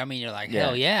 120. I mean, you're like,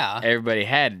 hell yeah. Everybody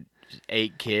had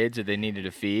 8 kids that they needed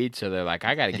to feed, so they're like,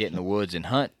 I got to get in the woods and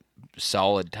hunt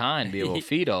solid time to be able to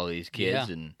feed all these kids,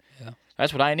 and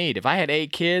that's what I need. If I had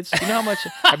 8 kids, you know how much?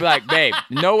 I'd be like, babe,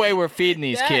 no way we're feeding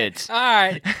these kids. All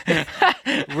right.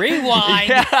 Rewind.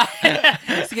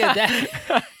 Let's get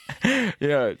that.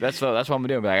 That's what I'm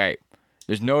doing. Be like, all right,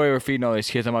 there's no way we're feeding all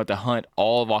these kids. I'm about to hunt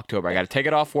all of October. I got to take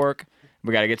it off work.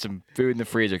 We got to get some food in the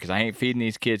freezer because I ain't feeding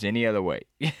these kids any other way.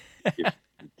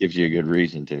 Gives you a good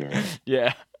reason to. Right?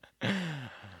 Yeah.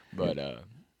 But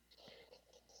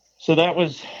so that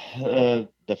was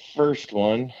the first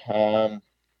one. I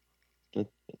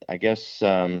guess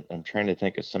I'm trying to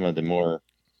think of some of the more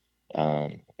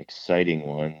exciting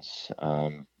ones.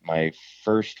 My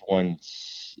first one,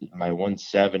 my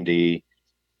 170,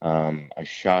 I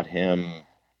shot him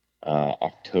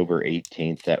October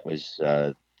 18th. That was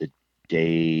the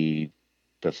day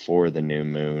before the new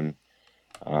moon.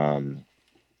 I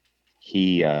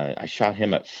shot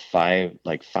him at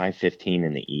 5:15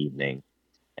 in the evening,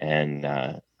 and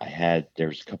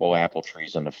there's a couple apple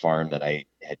trees on the farm that I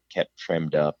had kept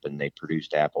trimmed up, and they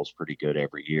produced apples pretty good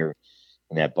every year.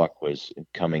 And that buck was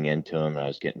coming into him, and I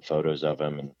was getting photos of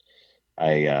him, and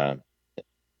I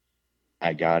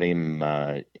got him.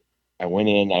 I went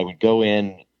in. I would go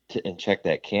in and check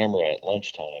that camera at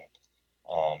lunchtime.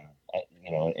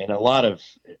 And a lot of,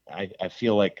 I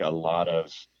feel like a lot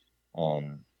of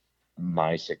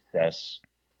my success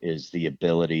is the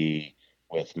ability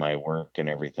with my work and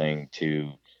everything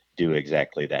to do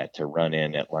exactly that, to run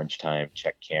in at lunchtime,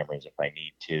 check cameras if I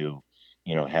need to,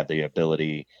 have the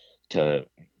ability to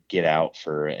get out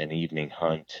for an evening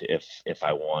hunt if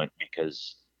I want,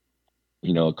 because,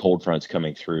 a cold front's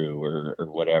coming through or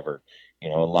whatever. A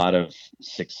lot of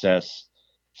success,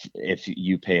 if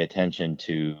you pay attention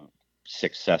to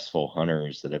successful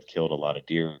hunters that have killed a lot of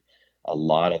deer, a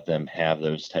lot of them have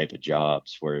those type of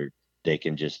jobs where they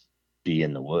can just be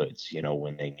in the woods,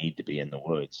 when they need to be in the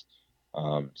woods.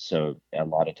 So a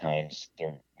lot of times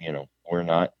we're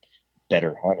not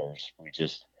better hunters. We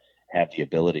just have the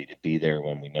ability to be there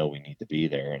when we know we need to be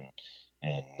there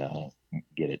and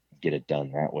get it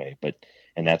done that way.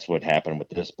 And that's what happened with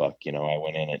this buck. I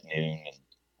went in at noon and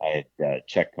I had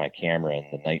checked my camera, and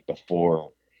the night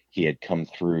before he had come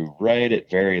through right at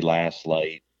very last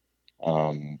light.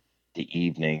 The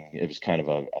evening, it was kind of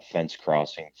a fence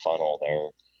crossing funnel there,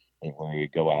 and where you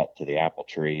go out to the apple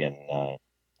tree, and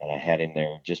and I had him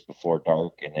there just before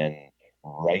dark, and then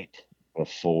right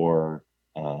before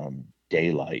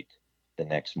daylight the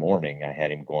next morning, I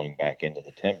had him going back into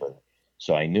the timber.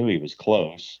 So I knew he was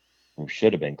close, or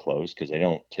should have been close, because they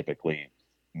don't typically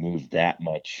move that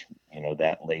much,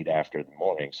 that late after the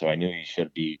morning. So I knew he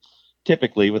should be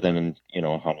typically within,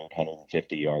 100,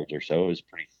 150 yards or so. It was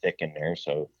pretty thick in there.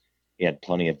 So he had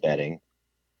plenty of bedding.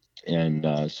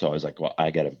 And so I was like, well,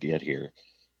 I got to get here.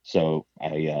 So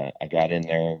I got in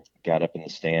there, got up in the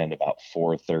stand about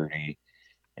 4:30,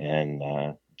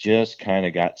 and just kind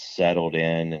of got settled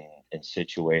in and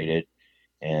situated.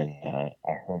 And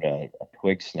I heard a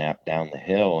twig snap down the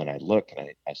hill, and I looked, and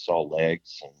I saw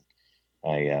legs, and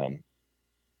I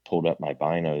pulled up my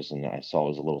binos, and I saw it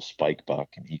was a little spike buck,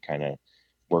 and he kind of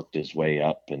worked his way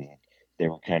up, and they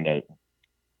were kind of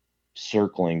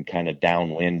circling kind of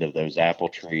downwind of those apple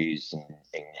trees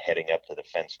and heading up to the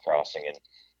fence crossing, and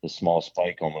the small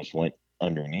spike almost went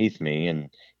underneath me, and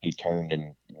he turned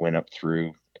and went up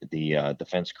through the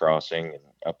fence crossing and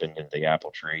up into the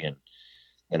apple tree. And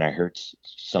then I heard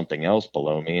something else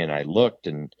below me, and I looked,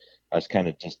 and I was kind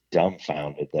of just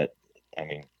dumbfounded that,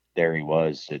 there he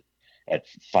was at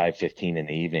 5:15 in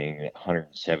the evening,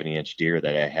 170-inch deer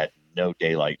that I had no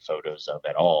daylight photos of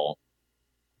at all,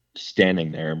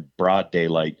 standing there in broad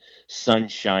daylight, sun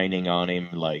shining on him,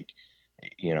 like,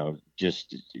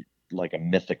 just like a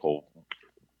mythical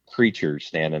creature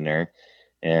standing there.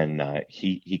 And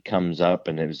he comes up,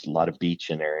 and there was a lot of beech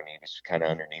in there, and he was kind of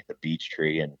underneath a beech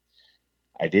tree. And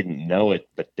I didn't know it,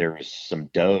 but there was some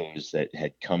does that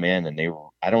had come in, and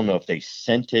I don't know if they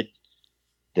scented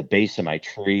the base of my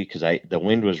tree, because the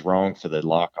wind was wrong for the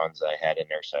lock-ons I had in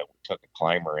there. So I took a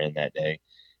climber in that day,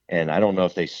 and I don't know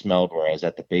if they smelled where I was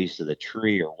at the base of the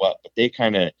tree or what, but they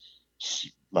kind of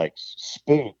like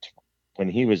spooked when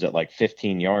he was at like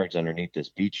 15 yards underneath this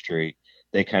beech tree.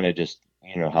 They kind of just,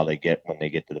 how they get when they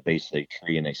get to the base of the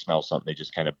tree and they smell something, they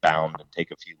just kind of bound and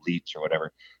take a few leaps or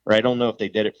whatever. Or I don't know if they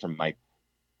did it from my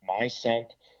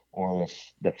scent, or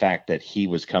if the fact that he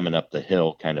was coming up the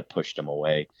hill kind of pushed him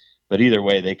away. But either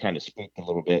way, they kind of spooked a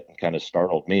little bit and kind of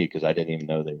startled me, because I didn't even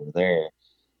know they were there.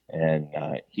 And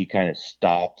he kind of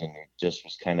stopped and just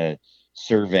was kind of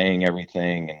surveying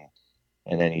everything.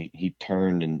 And then he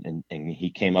turned and he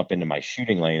came up into my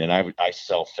shooting lane, and I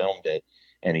self-filmed it.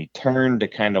 And he turned to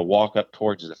kind of walk up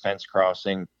towards the fence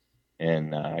crossing,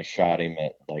 and I shot him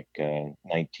at like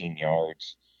 19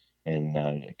 yards, and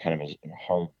kind of a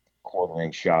hard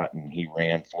quartering shot, and he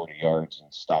ran 40 yards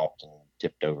and stopped and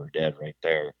tipped over dead right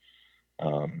there.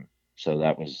 So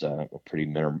that was a pretty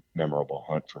memorable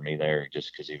hunt for me there,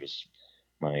 just because he was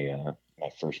my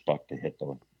first buck to hit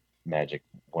the magic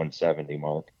 170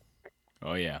 mark.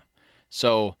 Oh yeah.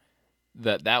 So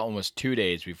that one was 2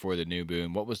 days before the new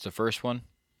moon. What was the first one?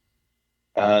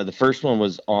 The first one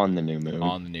was on the new moon.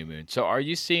 On the new moon. So are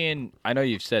you seeing, I know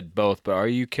you've said both, but are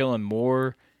you killing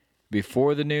more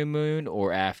before the new moon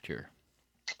or after?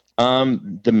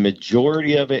 The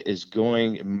majority of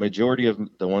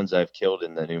the ones I've killed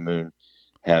in the new moon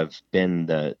have been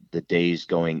the days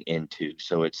going into.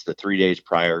 So it's the 3 days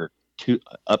prior to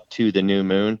up to the new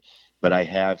moon, but I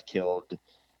have killed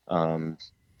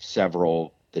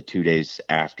several the 2 days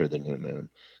after the new moon.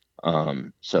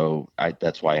 So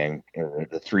that's why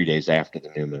the 3 days after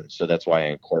the new moon. So that's why I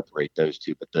incorporate those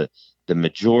two. But the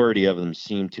majority of them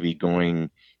seem to be going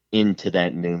into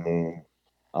that new moon,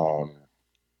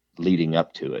 leading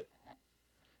up to it.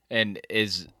 And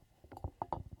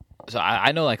so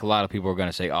I know like a lot of people are going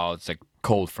to say, oh, it's a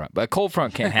cold front, but a cold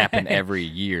front can't happen every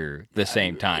year the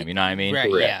same time. You know what I mean?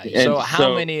 Right. Yeah. So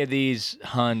how many of these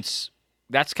hunts?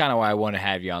 That's kind of why I want to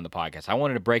have you on the podcast. I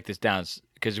wanted to break this down,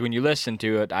 because when you listen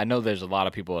to it, I know there's a lot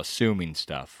of people assuming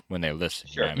stuff when they listen.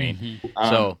 Sure. You know what I mean? Mm-hmm.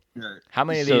 So how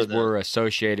many of these were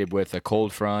associated with a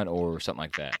cold front or something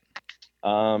like that?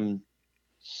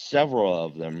 Several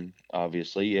of them,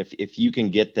 obviously. If you can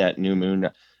get that new moon,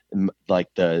 like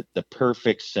the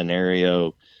perfect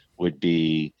scenario would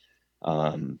be,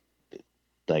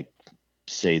 like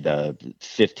say the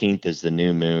 15th is the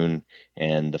new moon,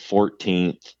 and the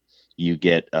 14th you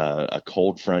get a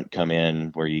cold front come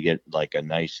in where you get like a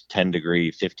nice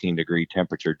 10-degree, 15-degree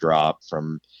temperature drop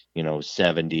from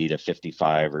 70 to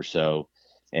 55 or so,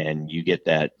 and you get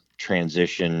that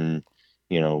transition,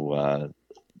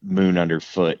 moon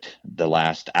underfoot the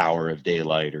last hour of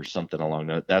daylight or something along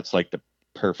that. That's like the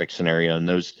perfect scenario.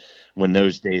 And when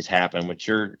those days happen, which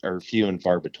are few and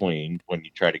far between, when you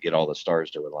try to get all the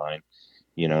stars to align,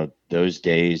 those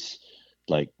days,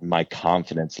 like my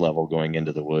confidence level going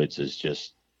into the woods is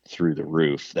just through the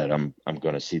roof that I'm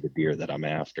going to see the deer that I'm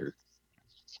after.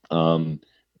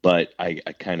 But I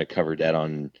kind of covered that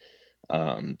on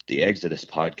the Exodus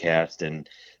podcast, and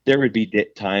there would be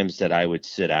times that I would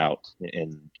sit out,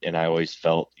 and I always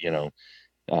felt,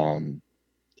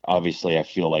 obviously I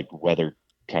feel like weather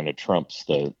kind of trumps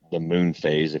the moon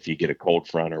phase if you get a cold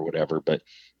front or whatever. But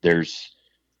there's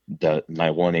my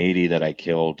 180 that I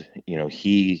killed,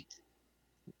 the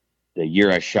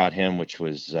year I shot him, which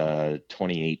was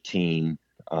 2018,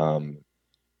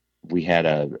 we had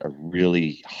a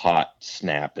really hot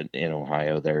snap in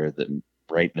Ohio there,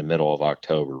 right in the middle of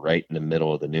October, right in the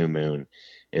middle of the new moon.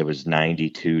 It was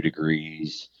 92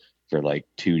 degrees for like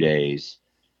 2 days,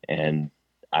 and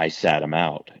I sat him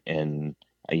out. And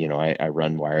I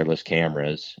run wireless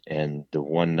cameras, and the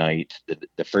one night,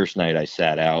 the first night I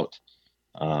sat out,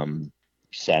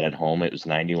 sat at home, it was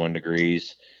 91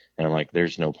 degrees. And I'm like,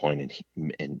 there's no point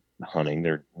in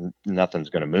hunting. Nothing's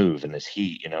going to move in this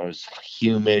heat. It was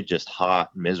humid, just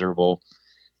hot, miserable.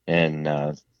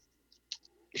 And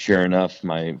sure enough,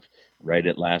 right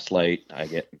at last light, I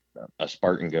get a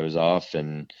Spartan goes off,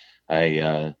 and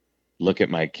I look at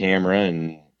my camera,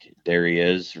 and there he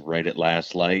is right at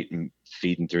last light and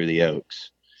feeding through the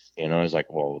oaks. I was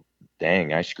like, well,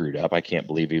 dang, I screwed up. I can't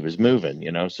believe he was moving,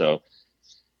 So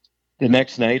the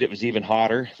next night it was even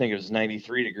hotter. I think it was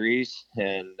 93 degrees.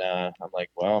 And I'm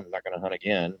like, well, I'm not going to hunt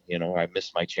again. I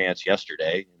missed my chance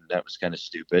yesterday, and that was kind of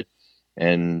stupid.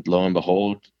 And lo and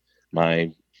behold,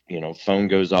 my, phone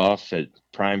goes off at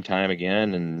prime time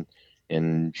again,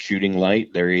 and shooting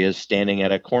light, there he is standing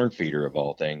at a corn feeder of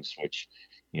all things, which,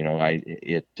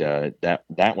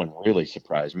 that one really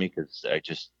surprised me, because I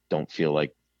just don't feel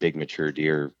like big mature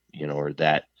deer, are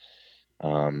that,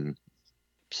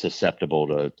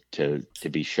 susceptible to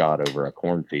be shot over a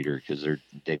corn feeder, because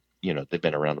they've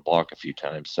been around the block a few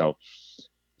times. So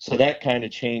that kind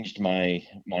of changed my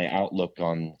outlook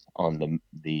on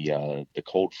the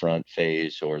cold front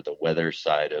phase, or the weather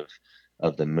side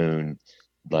of the moon.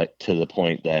 But to the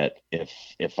point that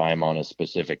if I'm on a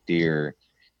specific deer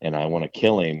and I want to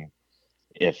kill him,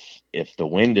 if the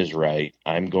wind is right,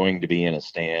 I'm going to be in a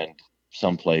stand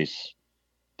someplace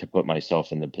to put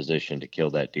myself in the position to kill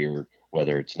that deer,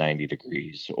 whether it's 90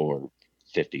 degrees or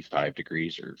 55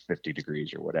 degrees or 50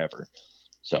 degrees or whatever.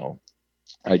 So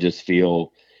I just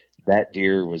feel that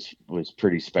deer was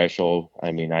pretty special.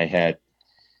 I mean, I had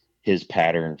his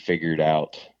pattern figured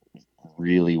out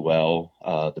really well.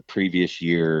 The previous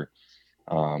year,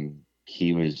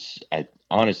 he was,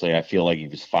 honestly, I feel like he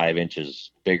was 5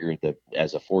 inches bigger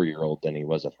as a 4-year-old than he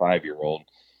was a 5-year-old.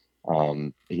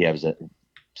 He has a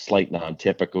slight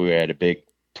non-typical. We had a big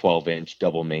 12-inch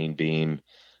double main beam,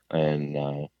 and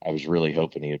I was really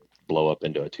hoping he'd blow up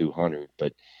into a 200.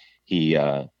 But he,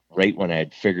 right when I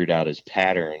had figured out his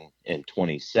pattern in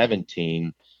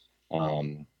 2017,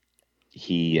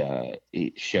 he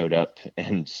showed up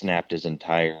and snapped his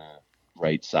entire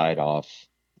right side off,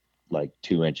 like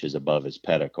 2 inches above his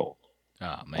pedicle.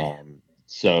 Oh man!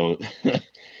 So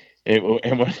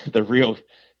the real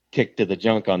kick to the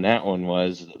junk on that one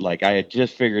was, like, I had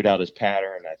just figured out his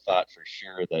pattern. I thought for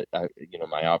sure that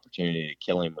my opportunity to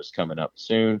kill him was coming up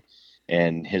soon,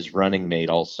 and his running mate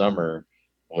all summer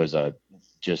was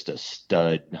just a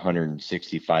stud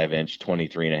 165-inch,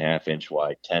 23.5-inch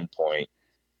wide 10-point.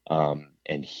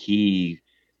 And he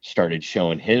started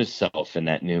showing himself in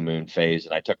that new moon phase,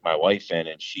 and I took my wife in,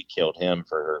 and she killed him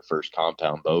for her first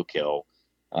compound bow kill.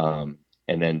 And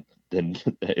then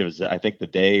it was, I think the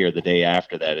day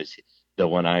after that, is the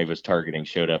one I was targeting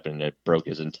showed up, and it broke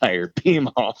his entire beam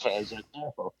off. I was like,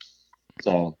 oh.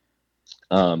 So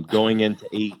going into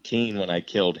 18, when I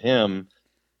killed him,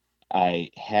 I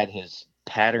had his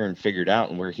pattern figured out,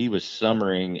 and where he was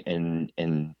summering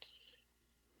and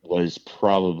was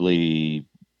probably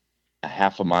a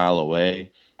half a mile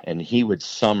away, and he would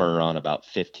summer on about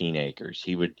 15 acres.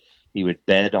 He would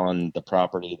bed on the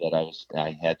property that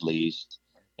I had leased,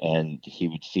 and he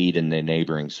would feed in the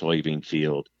neighboring soybean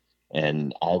field.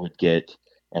 And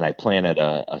I planted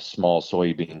a small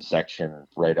soybean section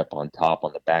right up on top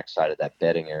on the backside of that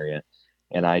bedding area.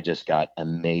 And I just got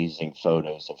amazing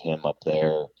photos of him up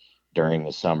there during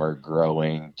the summer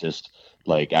growing. Just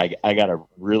like, I got a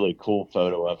really cool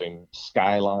photo of him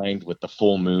skylined with the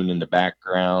full moon in the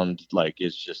background. Like,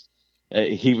 it's just,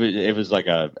 it was like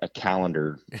a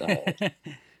calendar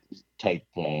type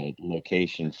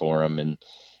location for him.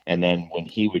 And then when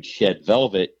he would shed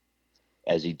velvet,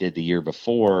 as he did the year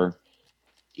before,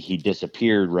 he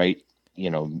disappeared right,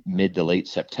 mid to late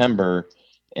September.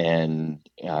 And,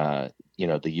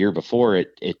 the year before,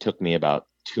 it took me about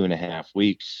 2.5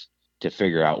 weeks to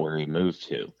figure out where he moved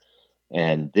to.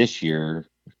 And this year,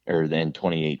 or then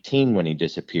 2018, when he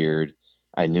disappeared,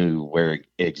 I knew where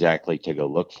exactly to go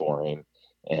look for him.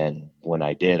 And when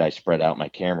I did, I spread out my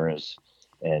cameras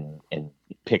and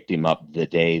picked him up the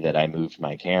day that I moved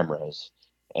my cameras,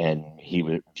 and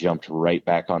he jumped right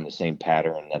back on the same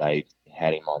pattern that I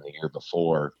had him on the year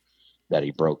before that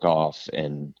he broke off.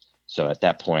 And so at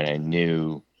that point I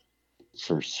knew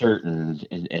for certain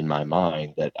in my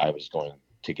mind that I was going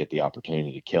to get the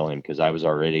opportunity to kill him, because I was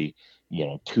already,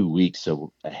 2 weeks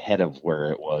ahead of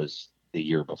where it was the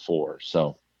year before.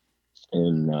 So,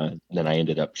 and then I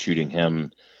ended up shooting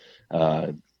him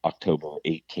October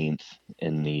 18th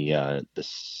in the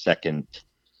second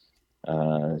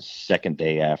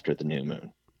day after the new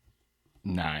moon.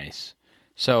 Nice.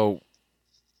 So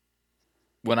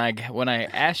when I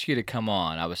asked you to come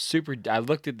on, I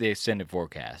looked at the extended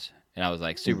forecast and I was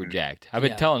like super jacked. I've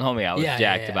been telling homie I was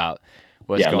jacked about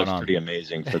what's going it looks on. Pretty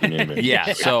amazing for the new moon.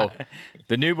 Yeah. So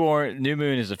the new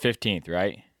moon is the 15th,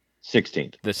 right?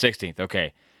 16th. The 16th.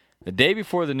 Okay. The day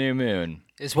before the new moon.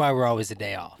 That's why we're always a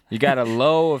day off. You got a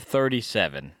low of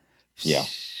 37. Yeah.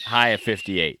 High of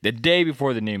 58. The day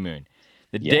before the new moon.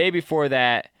 The day before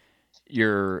that,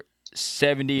 you're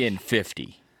 70 and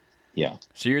 50. Yeah.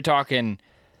 So you're talking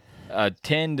a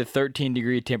 10 to 13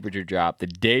 degree temperature drop the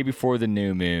day before the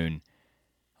new moon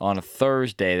on a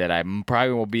Thursday that I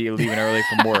probably will be leaving early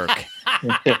from work.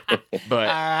 But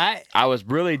All right. I was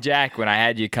really jacked when I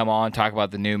had you come on talk about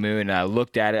the new moon, and I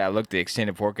looked at it. I looked at the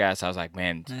extended forecast. I was like,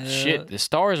 man, shit, the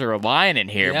stars are aligning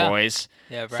here, boys.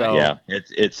 Yeah, right. So, Yeah,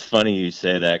 it's funny you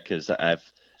say that, because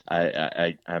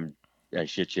I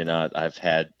shit you not, I've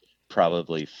had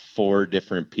probably 4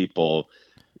 different people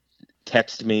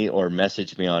text me or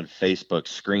message me on Facebook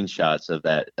screenshots of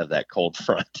that cold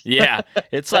front. Yeah,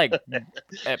 it's like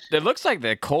it looks like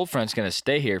the cold front's going to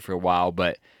stay here for a while,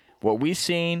 but what we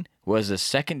seen was the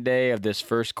second day of this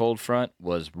first cold front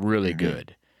was really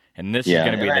good, and this is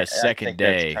going to be the second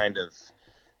day. That's kind of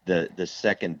the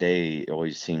second day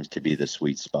always seems to be the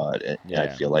sweet spot. I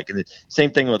feel like, and the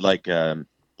same thing with like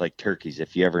turkeys.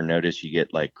 If you ever notice, you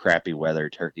get like crappy weather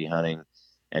turkey hunting,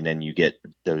 and then you get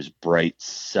those bright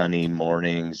sunny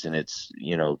mornings, and it's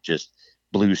just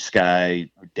blue sky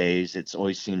days. It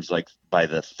always seems like by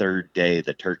the third day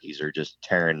the turkeys are just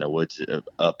tearing the woods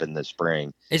up in the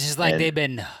spring. It's just like they've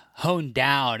been honed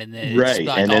down, and then right,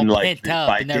 like and then like up,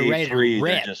 by and they're day ready 3 to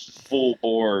rip. they're just full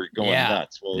bore going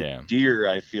nuts. Well, deer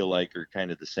I feel like are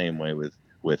kind of the same way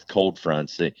with cold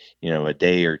fronts. A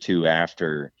day or two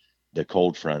after the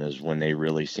cold front is when they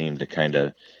really seem to kind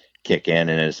of kick in,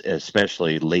 and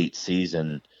especially late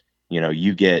season,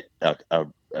 you get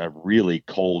a really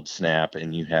cold snap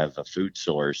and you have a food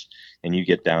source, and you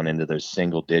get down into those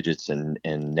single digits and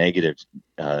negative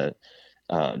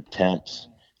temps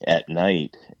at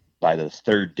night. By the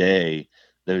third day,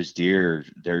 those deer,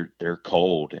 they're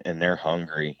cold and they're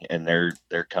hungry and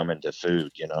they're coming to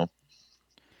food.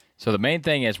 So the main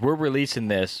thing is we're releasing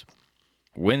this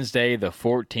Wednesday the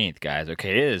 14th, guys. Okay,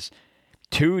 it is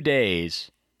 2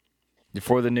 days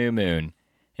before the new moon,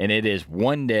 and it is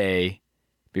 1 day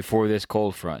before this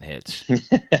cold front hits.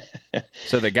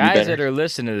 So the guys that are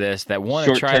listening to this that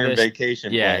want to try this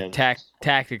vacation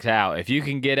tactics out, if you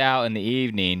can get out in the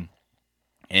evening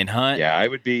and hunt. Yeah, I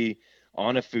would be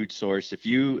on a food source. If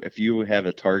you have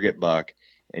a target buck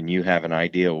and you have an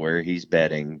idea where he's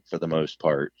bedding for the most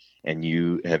part, and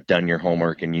you have done your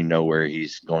homework and you know where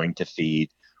he's going to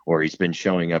feed or he's been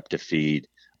showing up to feed,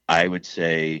 I would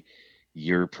say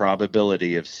your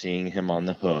probability of seeing him on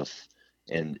the hoof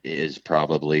and is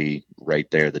probably right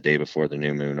there the day before the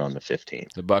new moon on the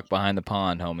 15th. The buck behind the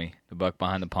pond, homie. The buck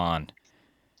behind the pond.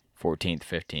 14th,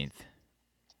 15th.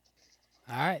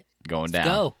 All right. Going Let's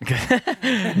down.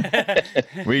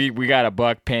 Go. We got a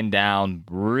buck pinned down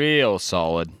real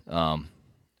solid.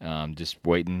 Just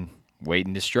waiting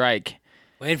to strike.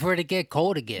 Waiting for it to get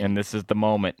cold again. And this is the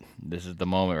moment. This is the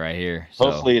moment right here.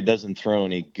 So, hopefully it doesn't throw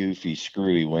any goofy,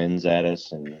 screwy winds at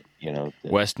us, and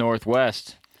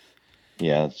west-northwest.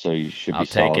 Yeah, so you should be I'll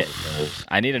take solid it. with those.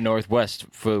 I need a northwest.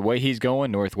 For the way he's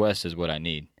going, northwest is what I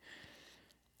need.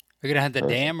 We're going to hunt the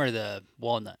dam or the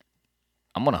walnut?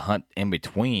 I'm going to hunt in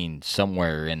between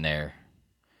somewhere in there.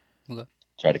 Okay.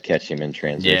 Try to catch him in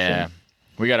transition. Yeah.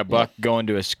 We got a buck going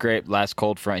to a scrape. Last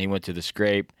cold front, he went to the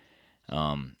scrape.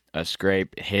 A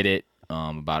scrape hit it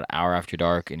about an hour after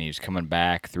dark, and he was coming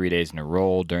back 3 days in a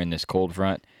row during this cold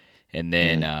front, and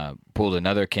then pulled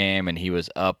another cam, and he was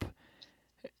up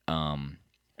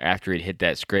after he'd hit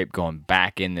that scrape, going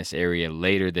back in this area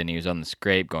later than he was on the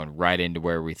scrape, going right into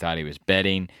where we thought he was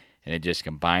bedding, and it just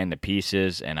combined the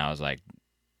pieces, and I was like,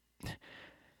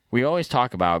 we always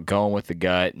talk about going with the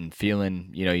gut and feeling,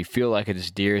 you feel like it's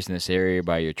deer's in this area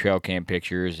by your trail cam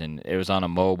pictures, and it was on a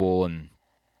mobile, and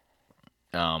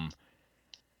I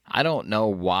I don't know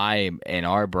why in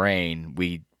our brain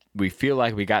we feel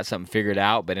like we got something figured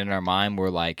out, but in our mind we're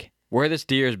like, where this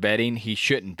deer is bedding, he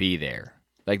shouldn't be there.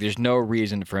 Like, there's no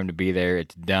reason for him to be there.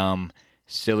 It's dumb,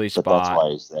 silly spot. But that's why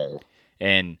he's there.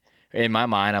 And in my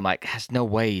mind, I'm like, there's no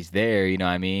way he's there. You know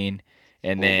what I mean?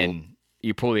 And then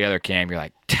you pull the other cam, you're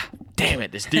like, damn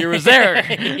it, this deer was there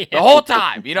the whole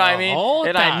time. You know what I mean?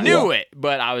 And I knew it,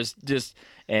 but I was just,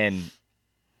 and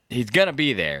he's going to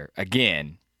be there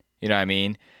again. You know what I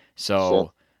mean?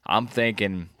 So I'm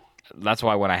thinking, that's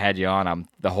why when I had you on,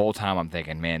 the whole time I'm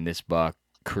thinking, man, this buck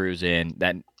cruise in,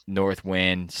 that north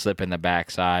wind, slip in the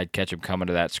backside, catch him coming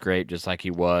to that scrape just like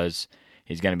he was.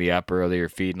 He's going to be up earlier,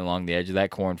 feeding along the edge of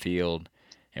that cornfield,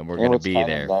 and we're going to be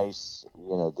there. Nice,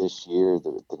 this year,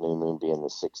 the new moon being the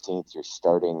 16th, you're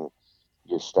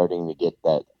starting to get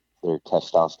that. Their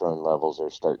testosterone levels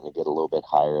are starting to get a little bit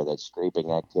higher. That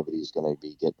scraping activity is going to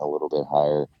be getting a little bit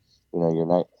higher.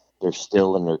 They're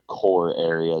still in their core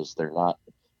areas. They're not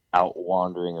out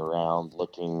wandering around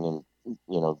looking and,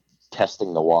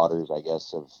 testing the waters, I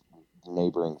guess, of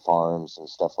neighboring farms and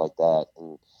stuff like that.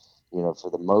 And, for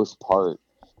the most part,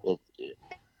 the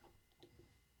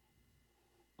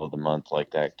month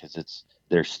like that, because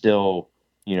they're still,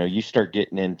 you start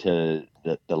getting into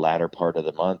the latter part of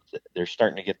the month, they're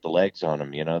starting to get the legs on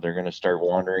them. They're going to start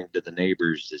wandering to the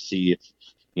neighbors to see if,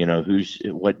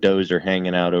 what does are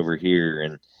hanging out over here.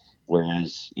 And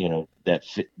whereas, that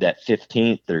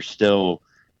 15th, they're still,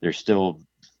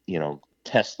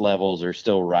 test levels are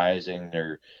still rising.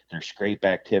 Their scrape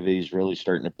activities really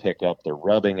starting to pick up. Their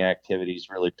rubbing activities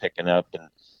really picking up, and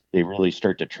they really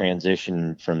start to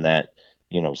transition from that,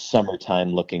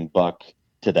 summertime looking buck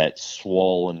to that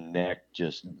swollen neck,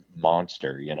 just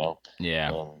monster,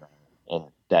 Yeah. And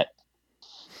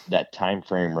that time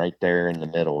frame right there in the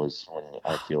middle is when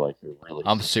I feel like they're really.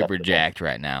 I'm super jacked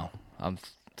right now. I'm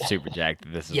super jacked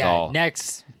that this is all.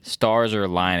 Next stars are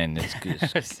aligning.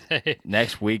 It's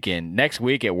next weekend. Next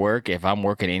week at work, if I'm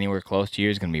working anywhere close to you,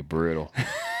 it's gonna be brutal.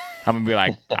 I'm gonna be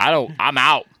like, I'm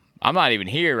out. I'm not even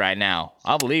here right now.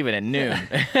 I'm leaving at noon.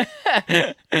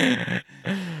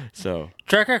 So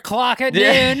trucker clock at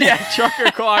noon. Yeah,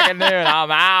 trucker clock at noon. I'm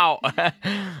out.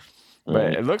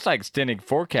 But it looks like extending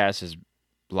forecast is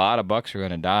a lot of bucks are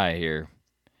going to die here.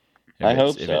 I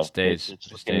hope so. If it stays,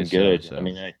 it's looking good. So.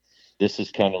 This is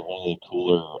kind of one of the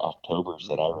cooler Octobers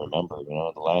that I remember.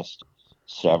 The last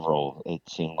several, it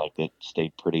seemed like it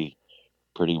stayed pretty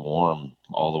warm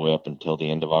all the way up until the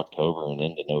end of October and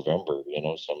into November.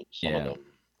 Some of them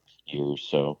years.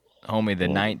 So, homie, the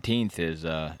 19th is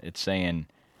it's saying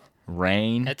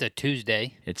rain. That's a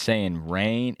Tuesday. It's saying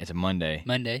rain. It's a Monday.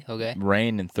 Monday, okay.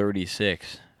 Rain and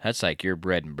 36. That's like your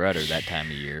bread and butter that time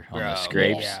of year on the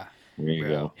scrapes. Yeah. There you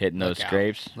go. Hitting those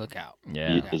scrapes. Look out.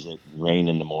 Yeah. Is it rain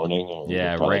in the morning? Or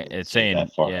rain. It's saying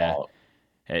out?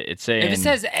 It's saying if it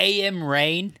says AM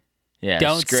rain. Yeah,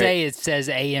 don't say it says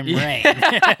AM rain.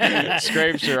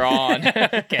 Scrapes are on.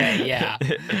 Okay, yeah.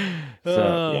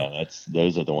 So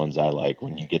those are the ones I like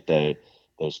when you get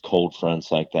those cold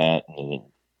fronts like that, and then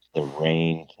the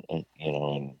rain, and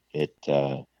it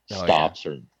stops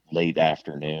or late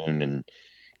afternoon, and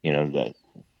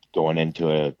going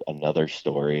into another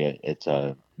story. It's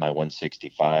my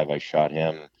 165. I shot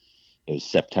him. It was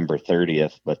September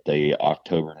 30th, but the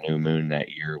October new moon that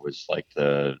year was like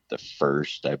the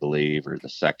first, I believe, or the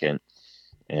second.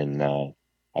 And I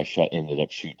ended up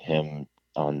shooting him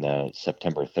on the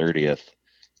September 30th,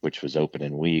 which was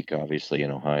opening week, obviously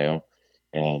in Ohio.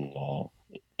 And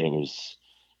it was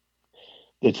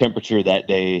the temperature that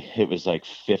day. It was like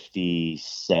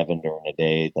 57 during the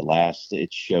day.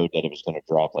 It showed that it was going to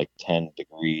drop like 10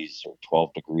 degrees or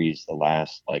 12 degrees the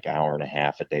last like hour and a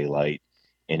half of daylight.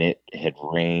 And it had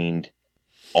rained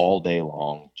all day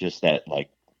long, just that like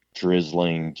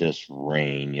drizzling, just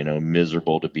rain,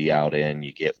 miserable to be out in.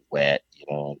 You get wet,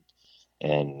 and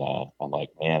I'm like,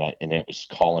 man, and it was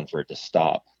calling for it to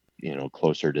stop,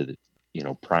 closer to the,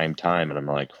 prime time. And I'm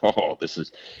like, oh, you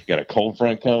got a cold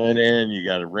front coming in, you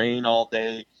got rain all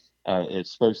day.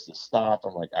 It's supposed to stop.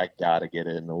 I'm like, I got to get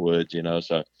in the woods,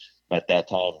 So at that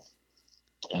time,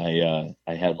 I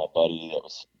had my buddy that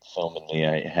was filming me.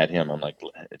 I had him. I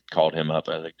called him up.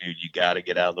 I was like, dude, you got to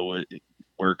get out of the wood,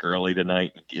 work early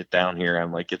tonight and get down here.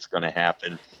 I'm like, it's going to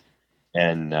happen.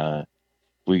 And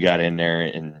we got in there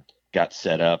and got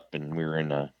set up, and we were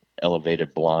in a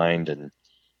elevated blind, and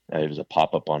it was a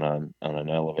pop up on an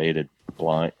elevated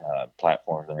blind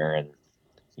platform there, and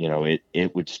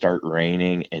it would start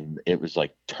raining, and it was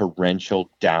like torrential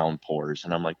downpours.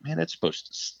 And I'm like, man, it's supposed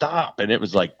to stop. And it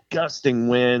was like gusting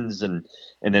winds, and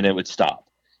then it would stop.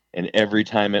 And every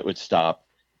time it would stop,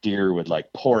 deer would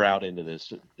like pour out into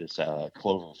this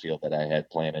clover field that I had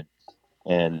planted,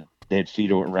 and they'd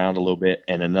feed around a little bit,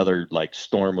 and another like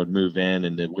storm would move in,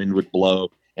 and the wind would blow,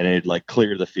 and it'd like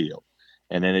clear the field.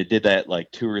 And then it did that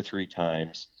like 2 or 3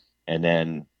 times, and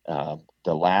then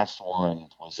the last one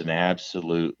was an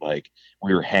absolute, like,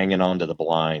 we were hanging on to the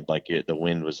blind, like the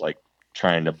wind was like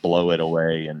trying to blow it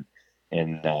away, and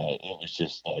it was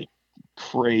just like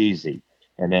crazy.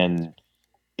 And then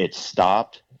it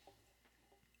stopped,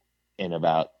 and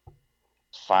about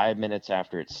 5 minutes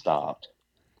after it stopped,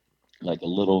 like a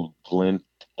little glint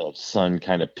of sun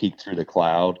kind of peeked through the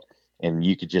cloud, and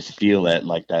you could just feel that,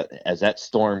 like that, as that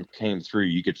storm came through,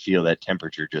 you could feel that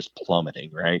temperature just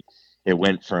plummeting, right? It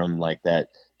went from like that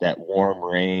warm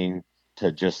rain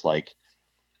to just like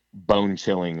bone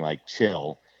chilling, like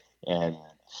chill. And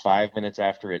 5 minutes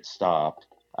after it stopped,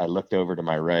 I looked over to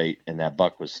my right, and that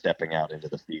buck was stepping out into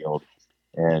the field.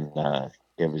 And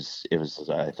it was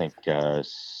I think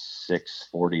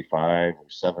 6:45 or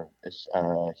 7.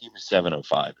 He was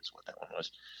 7:05 is what that one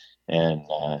was. And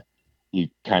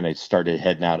he kind of started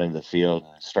heading out into the field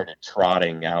and started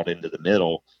trotting out into the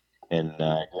middle. And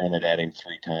granted, at him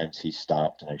 3 times, he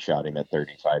stopped, and I shot him at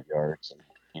 35 yards, and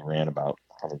he ran about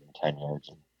 110 yards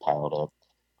and piled up.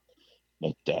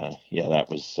 But yeah, that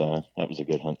was a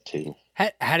good hunt too.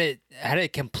 Had it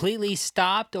completely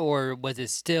stopped, or was it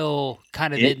still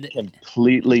kind of It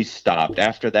completely stopped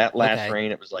after that last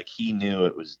rain. It was like he knew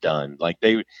it was done. Like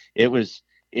it would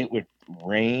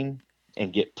rain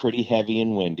and get pretty heavy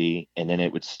and windy, and then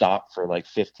it would stop for like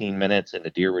 15 minutes, and the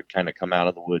deer would kind of come out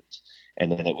of the woods, and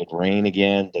then it would rain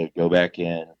again. They'd go back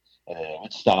in, and then it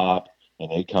would stop, and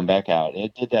they'd come back out. And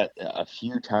it did that a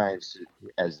few times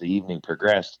as the evening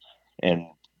progressed, and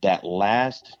that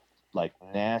last like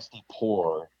nasty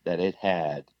pour that it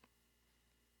had,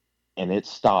 and it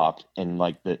stopped, and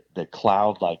like the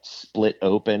cloud like split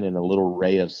open, and a little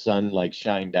ray of sun like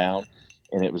shined down,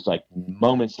 and it was like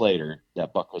moments later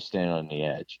that buck was standing on the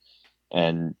edge.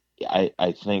 And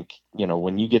I think,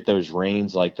 when you get those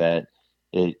rains like that,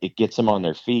 it gets them on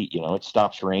their feet. It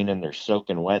stops raining, they're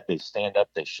soaking wet, they stand up,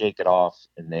 they shake it off,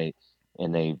 and they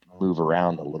move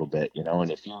around a little bit,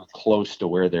 and if you're close to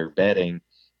where they're bedding,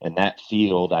 and that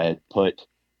field I had put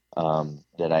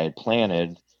that I had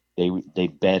planted, they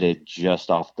bedded just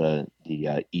off the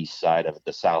east side of it,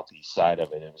 the southeast side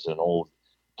of it. It was an old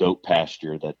goat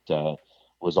pasture that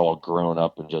was all grown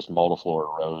up in just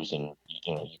multiflora rows, and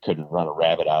you couldn't run a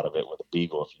rabbit out of it with a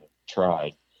beagle if you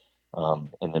tried.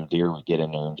 And then deer would get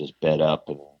in there and just bed up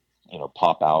and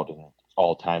pop out in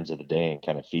all times of the day and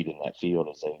kind of feed in that field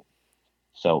as they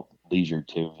felt leisure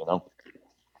to.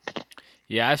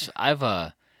 Yeah,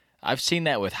 I've seen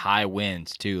that with high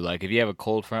winds too. Like if you have a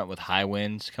cold front with high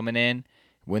winds coming in,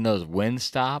 when those winds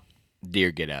stop, deer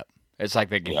get up. It's like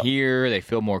they can hear, they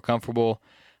feel more comfortable.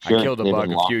 Sure. I killed a buck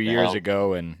a few years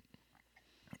ago, and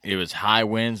it was high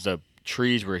winds. The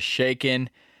trees were shaking.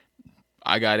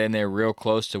 I got in there real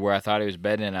close to where I thought he was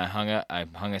bedding, and I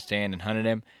hung a stand and hunted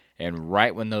him. And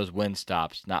right when those winds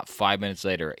stops, not 5 minutes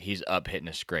later, he's up hitting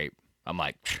a scrape. I'm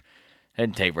like, it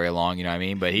didn't take very long, you know what I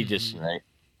mean? But he just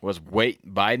was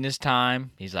biding his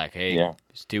time. He's like, hey,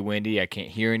 it's too windy. I can't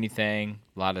hear anything.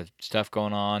 A lot of stuff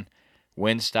going on.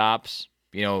 Wind stops.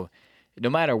 No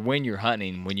matter when you're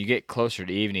hunting, when you get closer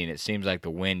to evening, it seems like the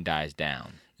wind dies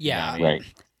down. Yeah. You know what I mean?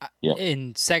 Yep.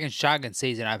 In second shotgun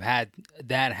season, I've had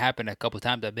that happen a couple of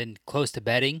times. I've been close to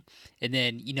bedding, and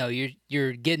then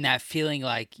you're getting that feeling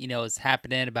like it's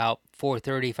happening about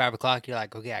 4:30, 5 o'clock. You're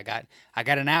like, okay, I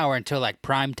got an hour until like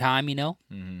prime time,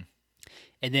 Mm-hmm.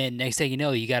 And then next thing you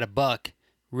know, you got a buck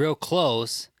real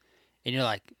close, and you're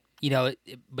like,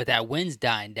 but that wind's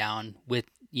dying down with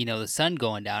the sun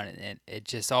going down, and it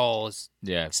just all is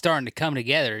starting to come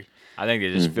together. I think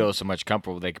they just feel so much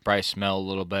comfortable. They could probably smell a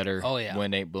little better. Oh, yeah.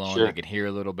 Wind ain't blowing. Sure. They can hear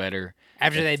a little better.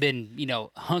 After they've been,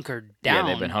 hunkered down.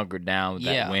 Yeah, they've been hunkered down with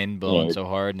that wind blowing so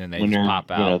hard, and then they just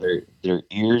pop out. Their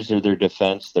ears are their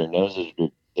defense, their noses are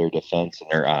their defense,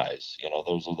 and their eyes.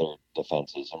 Those are their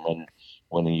defenses. And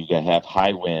when you have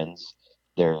high winds,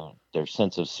 their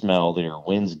sense of smell, their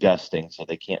winds gusting, so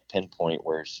they can't pinpoint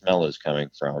where smell is coming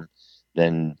from.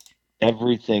 Then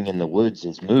everything in the woods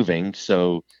is moving,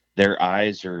 so their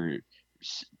eyes are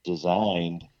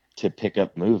designed to pick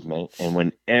up movement. And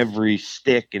when every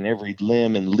stick and every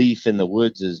limb and leaf in the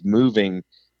woods is moving,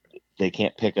 they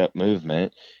can't pick up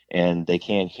movement, and they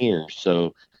can't hear.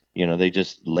 So, they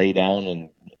just lay down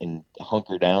and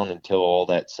hunker down until all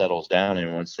that settles down.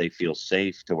 And once they feel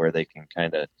safe to where they can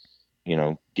kind of,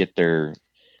 get their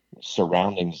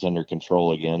surroundings under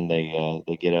control again,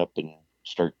 they get up and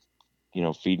start,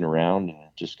 feeding around and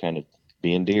just kind of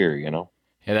being deer,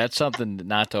 Yeah, that's something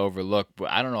not to overlook.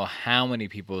 But I don't know how many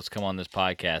people has come on this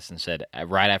podcast and said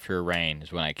right after a rain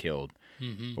is when I killed,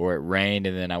 or it rained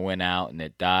and then I went out and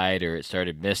it died, or it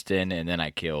started misting and then I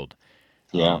killed.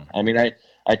 Yeah, I mean,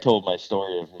 I told my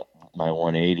story of my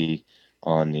 180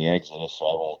 on the Exodus, so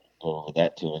I won't go over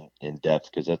that too in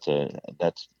depth because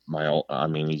that's my. I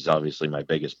mean, he's obviously my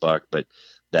biggest buck, but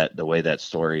the way that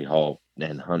story haul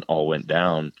and hunt all went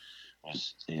down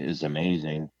is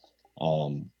amazing.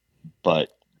 But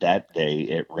that day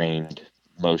it rained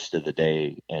most of the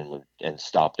day and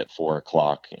stopped at 4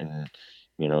 o'clock, and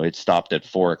it stopped at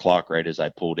 4 o'clock right as I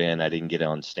pulled in. I didn't get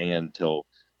on stand till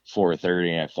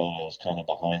 4:30. I felt I was kind of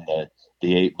behind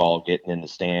the 8-ball getting in the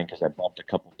stand because I bumped a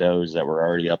couple does that were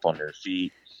already up on their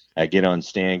feet. I get on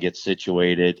stand, get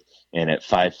situated, and at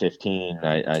 5:15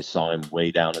 I saw him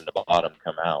way down in the bottom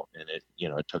come out, and it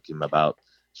took him about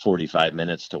 45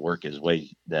 minutes to work his way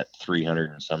that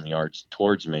 300 and some yards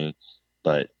towards me,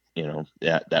 but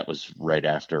that was right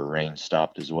after rain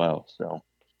stopped as well. So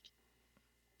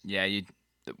yeah,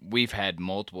 we've had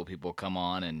multiple people come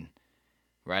on, and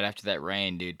right after that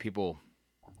rain, dude, people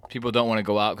don't want to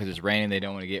go out because it's raining. They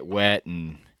don't want to get wet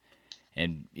and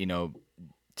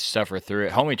suffer through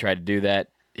it. Homie tried to do that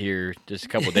here just a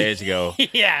couple of days ago,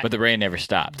 Yeah. but the rain never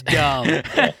stopped. Dumb.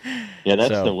 yeah,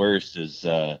 that's the worst is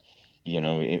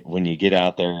when you get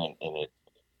out there and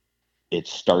it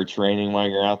starts raining while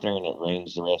you're out there and it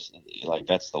rains the rest of the,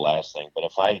 that's the last thing. But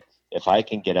if I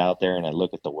can get out there and I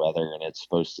look at the weather and it's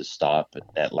supposed to stop at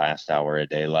that last hour of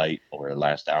daylight or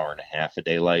last hour and a half of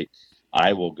daylight,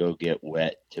 I will go get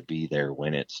wet to be there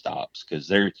when it stops,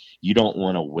 because you don't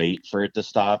want to wait for it to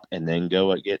stop and then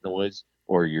go get in the woods,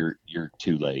 or you're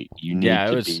too late. You need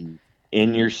to be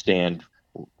in your stand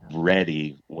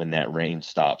ready when that rain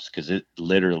stops, because it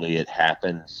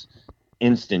happens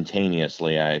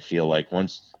instantaneously. I feel like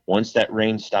once that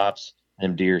rain stops,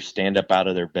 them deer stand up out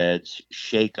of their beds,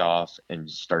 shake off,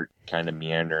 and start kind of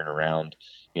meandering around,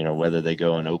 whether they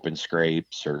go in open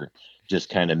scrapes or just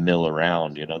kind of mill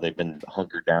around. They've been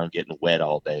hunkered down getting wet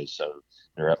all day, so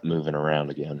they're up moving around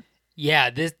again. Yeah,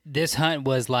 this hunt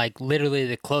was like literally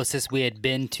the closest we had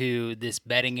been to this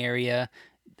bedding area.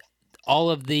 All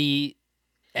of the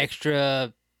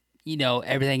extra,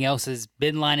 everything else has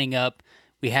been lining up.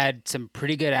 We had some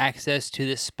pretty good access to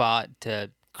this spot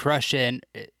to crush in,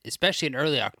 especially in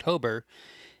early October,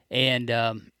 and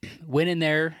went in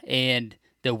there, and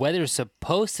the weather's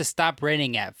supposed to stop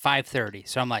raining at 5:30.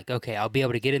 So I'm like, okay, I'll be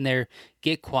able to get in there,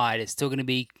 get quiet. It's still going to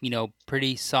be,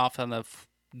 pretty soft on the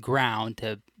ground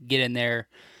to get in there,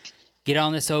 get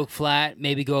on this oak flat,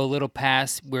 maybe go a little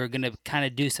past. We're going to kind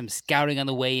of do some scouting on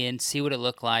the way in, see what it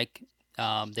looked like.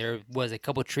 There was a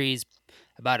couple trees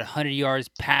about 100 yards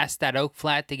past that oak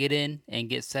flat to get in and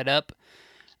get set up.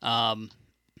 The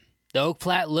oak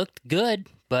flat looked good,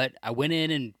 but I went in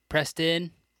and pressed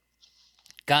in,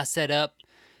 got set up,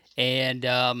 and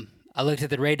I looked at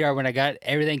the radar when I got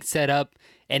everything set up,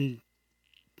 and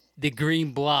the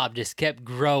green blob just kept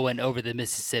growing over the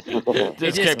Mississippi. It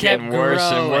just kept getting worse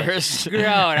and worse. Growing.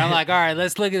 I'm like, all right,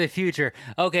 let's look at the future.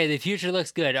 Okay, the future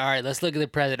looks good. All right, let's look at the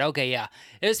present. Okay, yeah.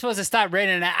 It was supposed to stop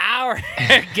raining an hour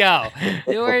ago.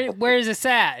 Where's this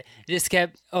at? It just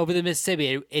kept over the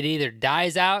Mississippi. It either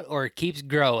dies out or it keeps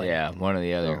growing. Yeah, one or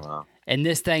the other. Oh, wow. And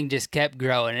this thing just kept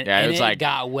growing. Yeah, and it was it like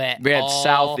got wet. We had all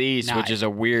southeast, night. which is a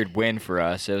weird wind for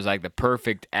us. It was like the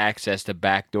perfect access to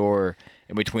backdoor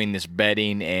in between this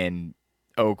bedding and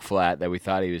oak flat that we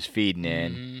thought he was feeding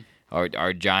in,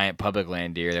 our giant public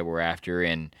land deer that we're after,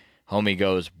 and homie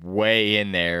goes way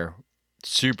in there,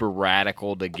 super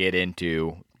radical to get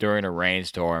into during a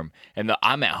rainstorm. And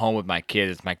I'm at home with my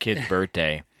kids. It's my kid's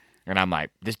birthday. And I'm like,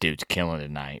 this dude's killing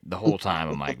tonight. The whole time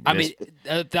I'm like,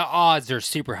 the odds are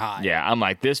super high. Yeah, I'm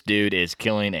like, this dude is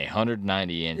killing a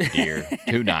 190-inch deer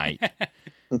tonight.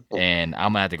 And I'm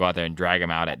going to have to go out there and drag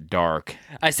him out at dark.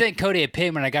 I sent Cody a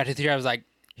pin when I got to 3. I was like,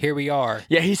 here we are.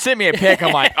 Yeah, he sent me a pic.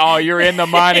 I'm like, oh, you're in the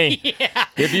money. Yeah.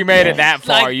 If you made it that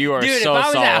far, Like, you are dude, so if I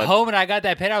was solid. at home and I got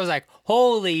that pin, I was like,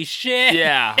 holy shit.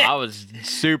 Yeah, I was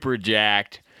super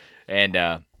jacked.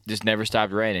 And just never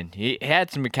stopped raining. He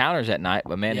had some encounters at night,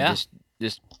 but man, Yeah. it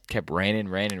just kept raining,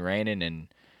 and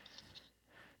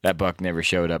that buck never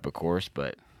showed up, of course.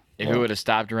 But if it would have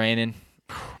stopped raining,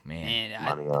 man,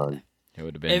 Money on. it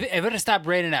would have been. If it would have stopped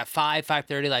raining at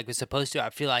 5:30 like it was supposed to, I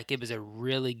feel like it was a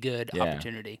really good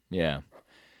opportunity. Yeah.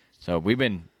 So we've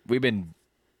been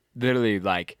literally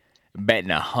like betting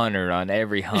 100 on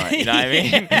every hunt. You know what I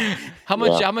mean?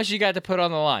 How much you got to put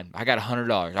on the line? I got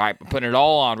 $100. All right, I'm putting it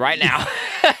all on right now.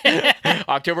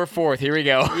 October 4th, here we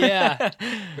go. Yeah.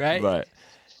 Right? But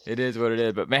it is what it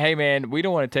is. But hey, man, we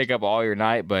don't want to take up all your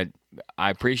night, but I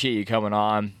appreciate you coming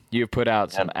on. You've put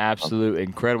out some absolute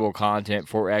incredible content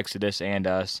for Exodus and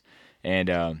us.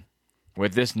 And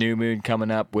with this new moon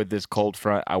coming up, with this cold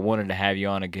front, I wanted to have you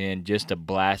on again just to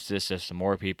blast this to some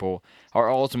more people. Our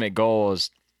ultimate goal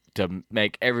is to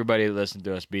make everybody listen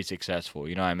to us be successful.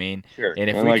 You know what I mean? Sure. And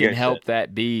if we can help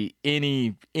that be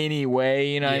any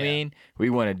way, you know what I mean? We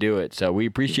want to do it. So we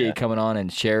appreciate you coming on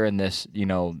and sharing this,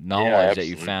 knowledge that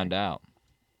you found out.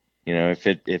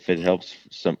 If it helps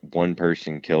one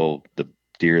person kill the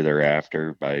deer they're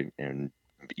after and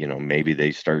maybe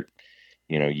they start,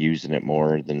 using it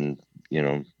more than,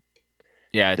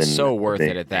 it's so worth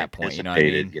it at that point. You know what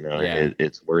I mean?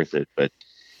 It's worth it. But,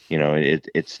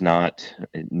 it's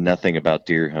nothing about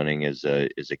deer hunting is a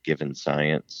given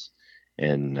science,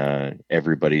 and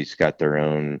everybody's got their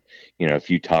own, if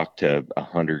you talk to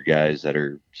 100 guys that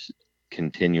are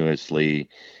continuously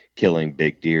killing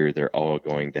big deer, they're all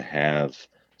going to have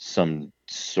some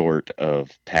sort of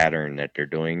pattern that they're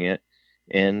doing it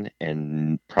in,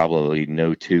 and probably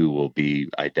no two will be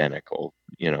identical,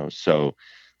 so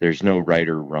there's no right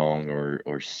or wrong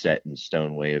or set in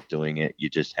stone way of doing it. You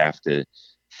just have to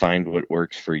find what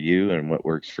works for you and what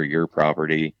works for your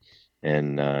property,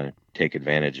 and take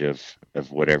advantage of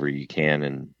whatever you can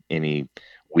and any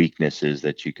weaknesses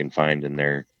that you can find in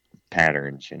their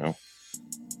patterns,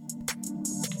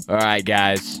 All right,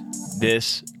 guys,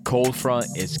 this cold front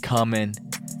is coming.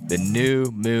 The new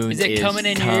moon is coming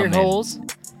in your ear holes?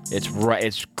 It's right.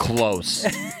 It's close.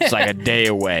 It's like a day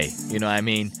away. You know what I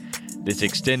mean? This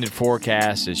extended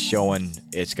forecast is showing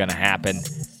it's going to happen.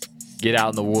 Get out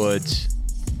in the woods.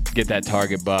 Get that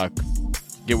target buck.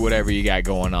 Get whatever you got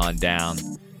going on down.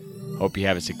 Hope you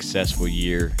have a successful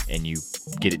year and you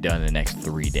get it done in the next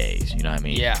 3 days. You know what I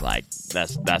mean? Yeah. Like,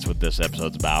 that's what this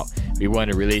episode's about. We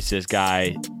wanted to release this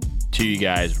guy to you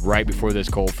guys right before this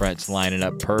cold front's lining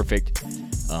up perfect.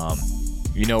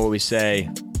 You know what we say.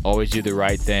 Always do the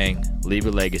right thing. Leave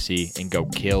a legacy and go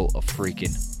kill a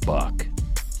freaking buck.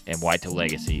 And Whitetail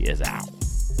Legacy is out.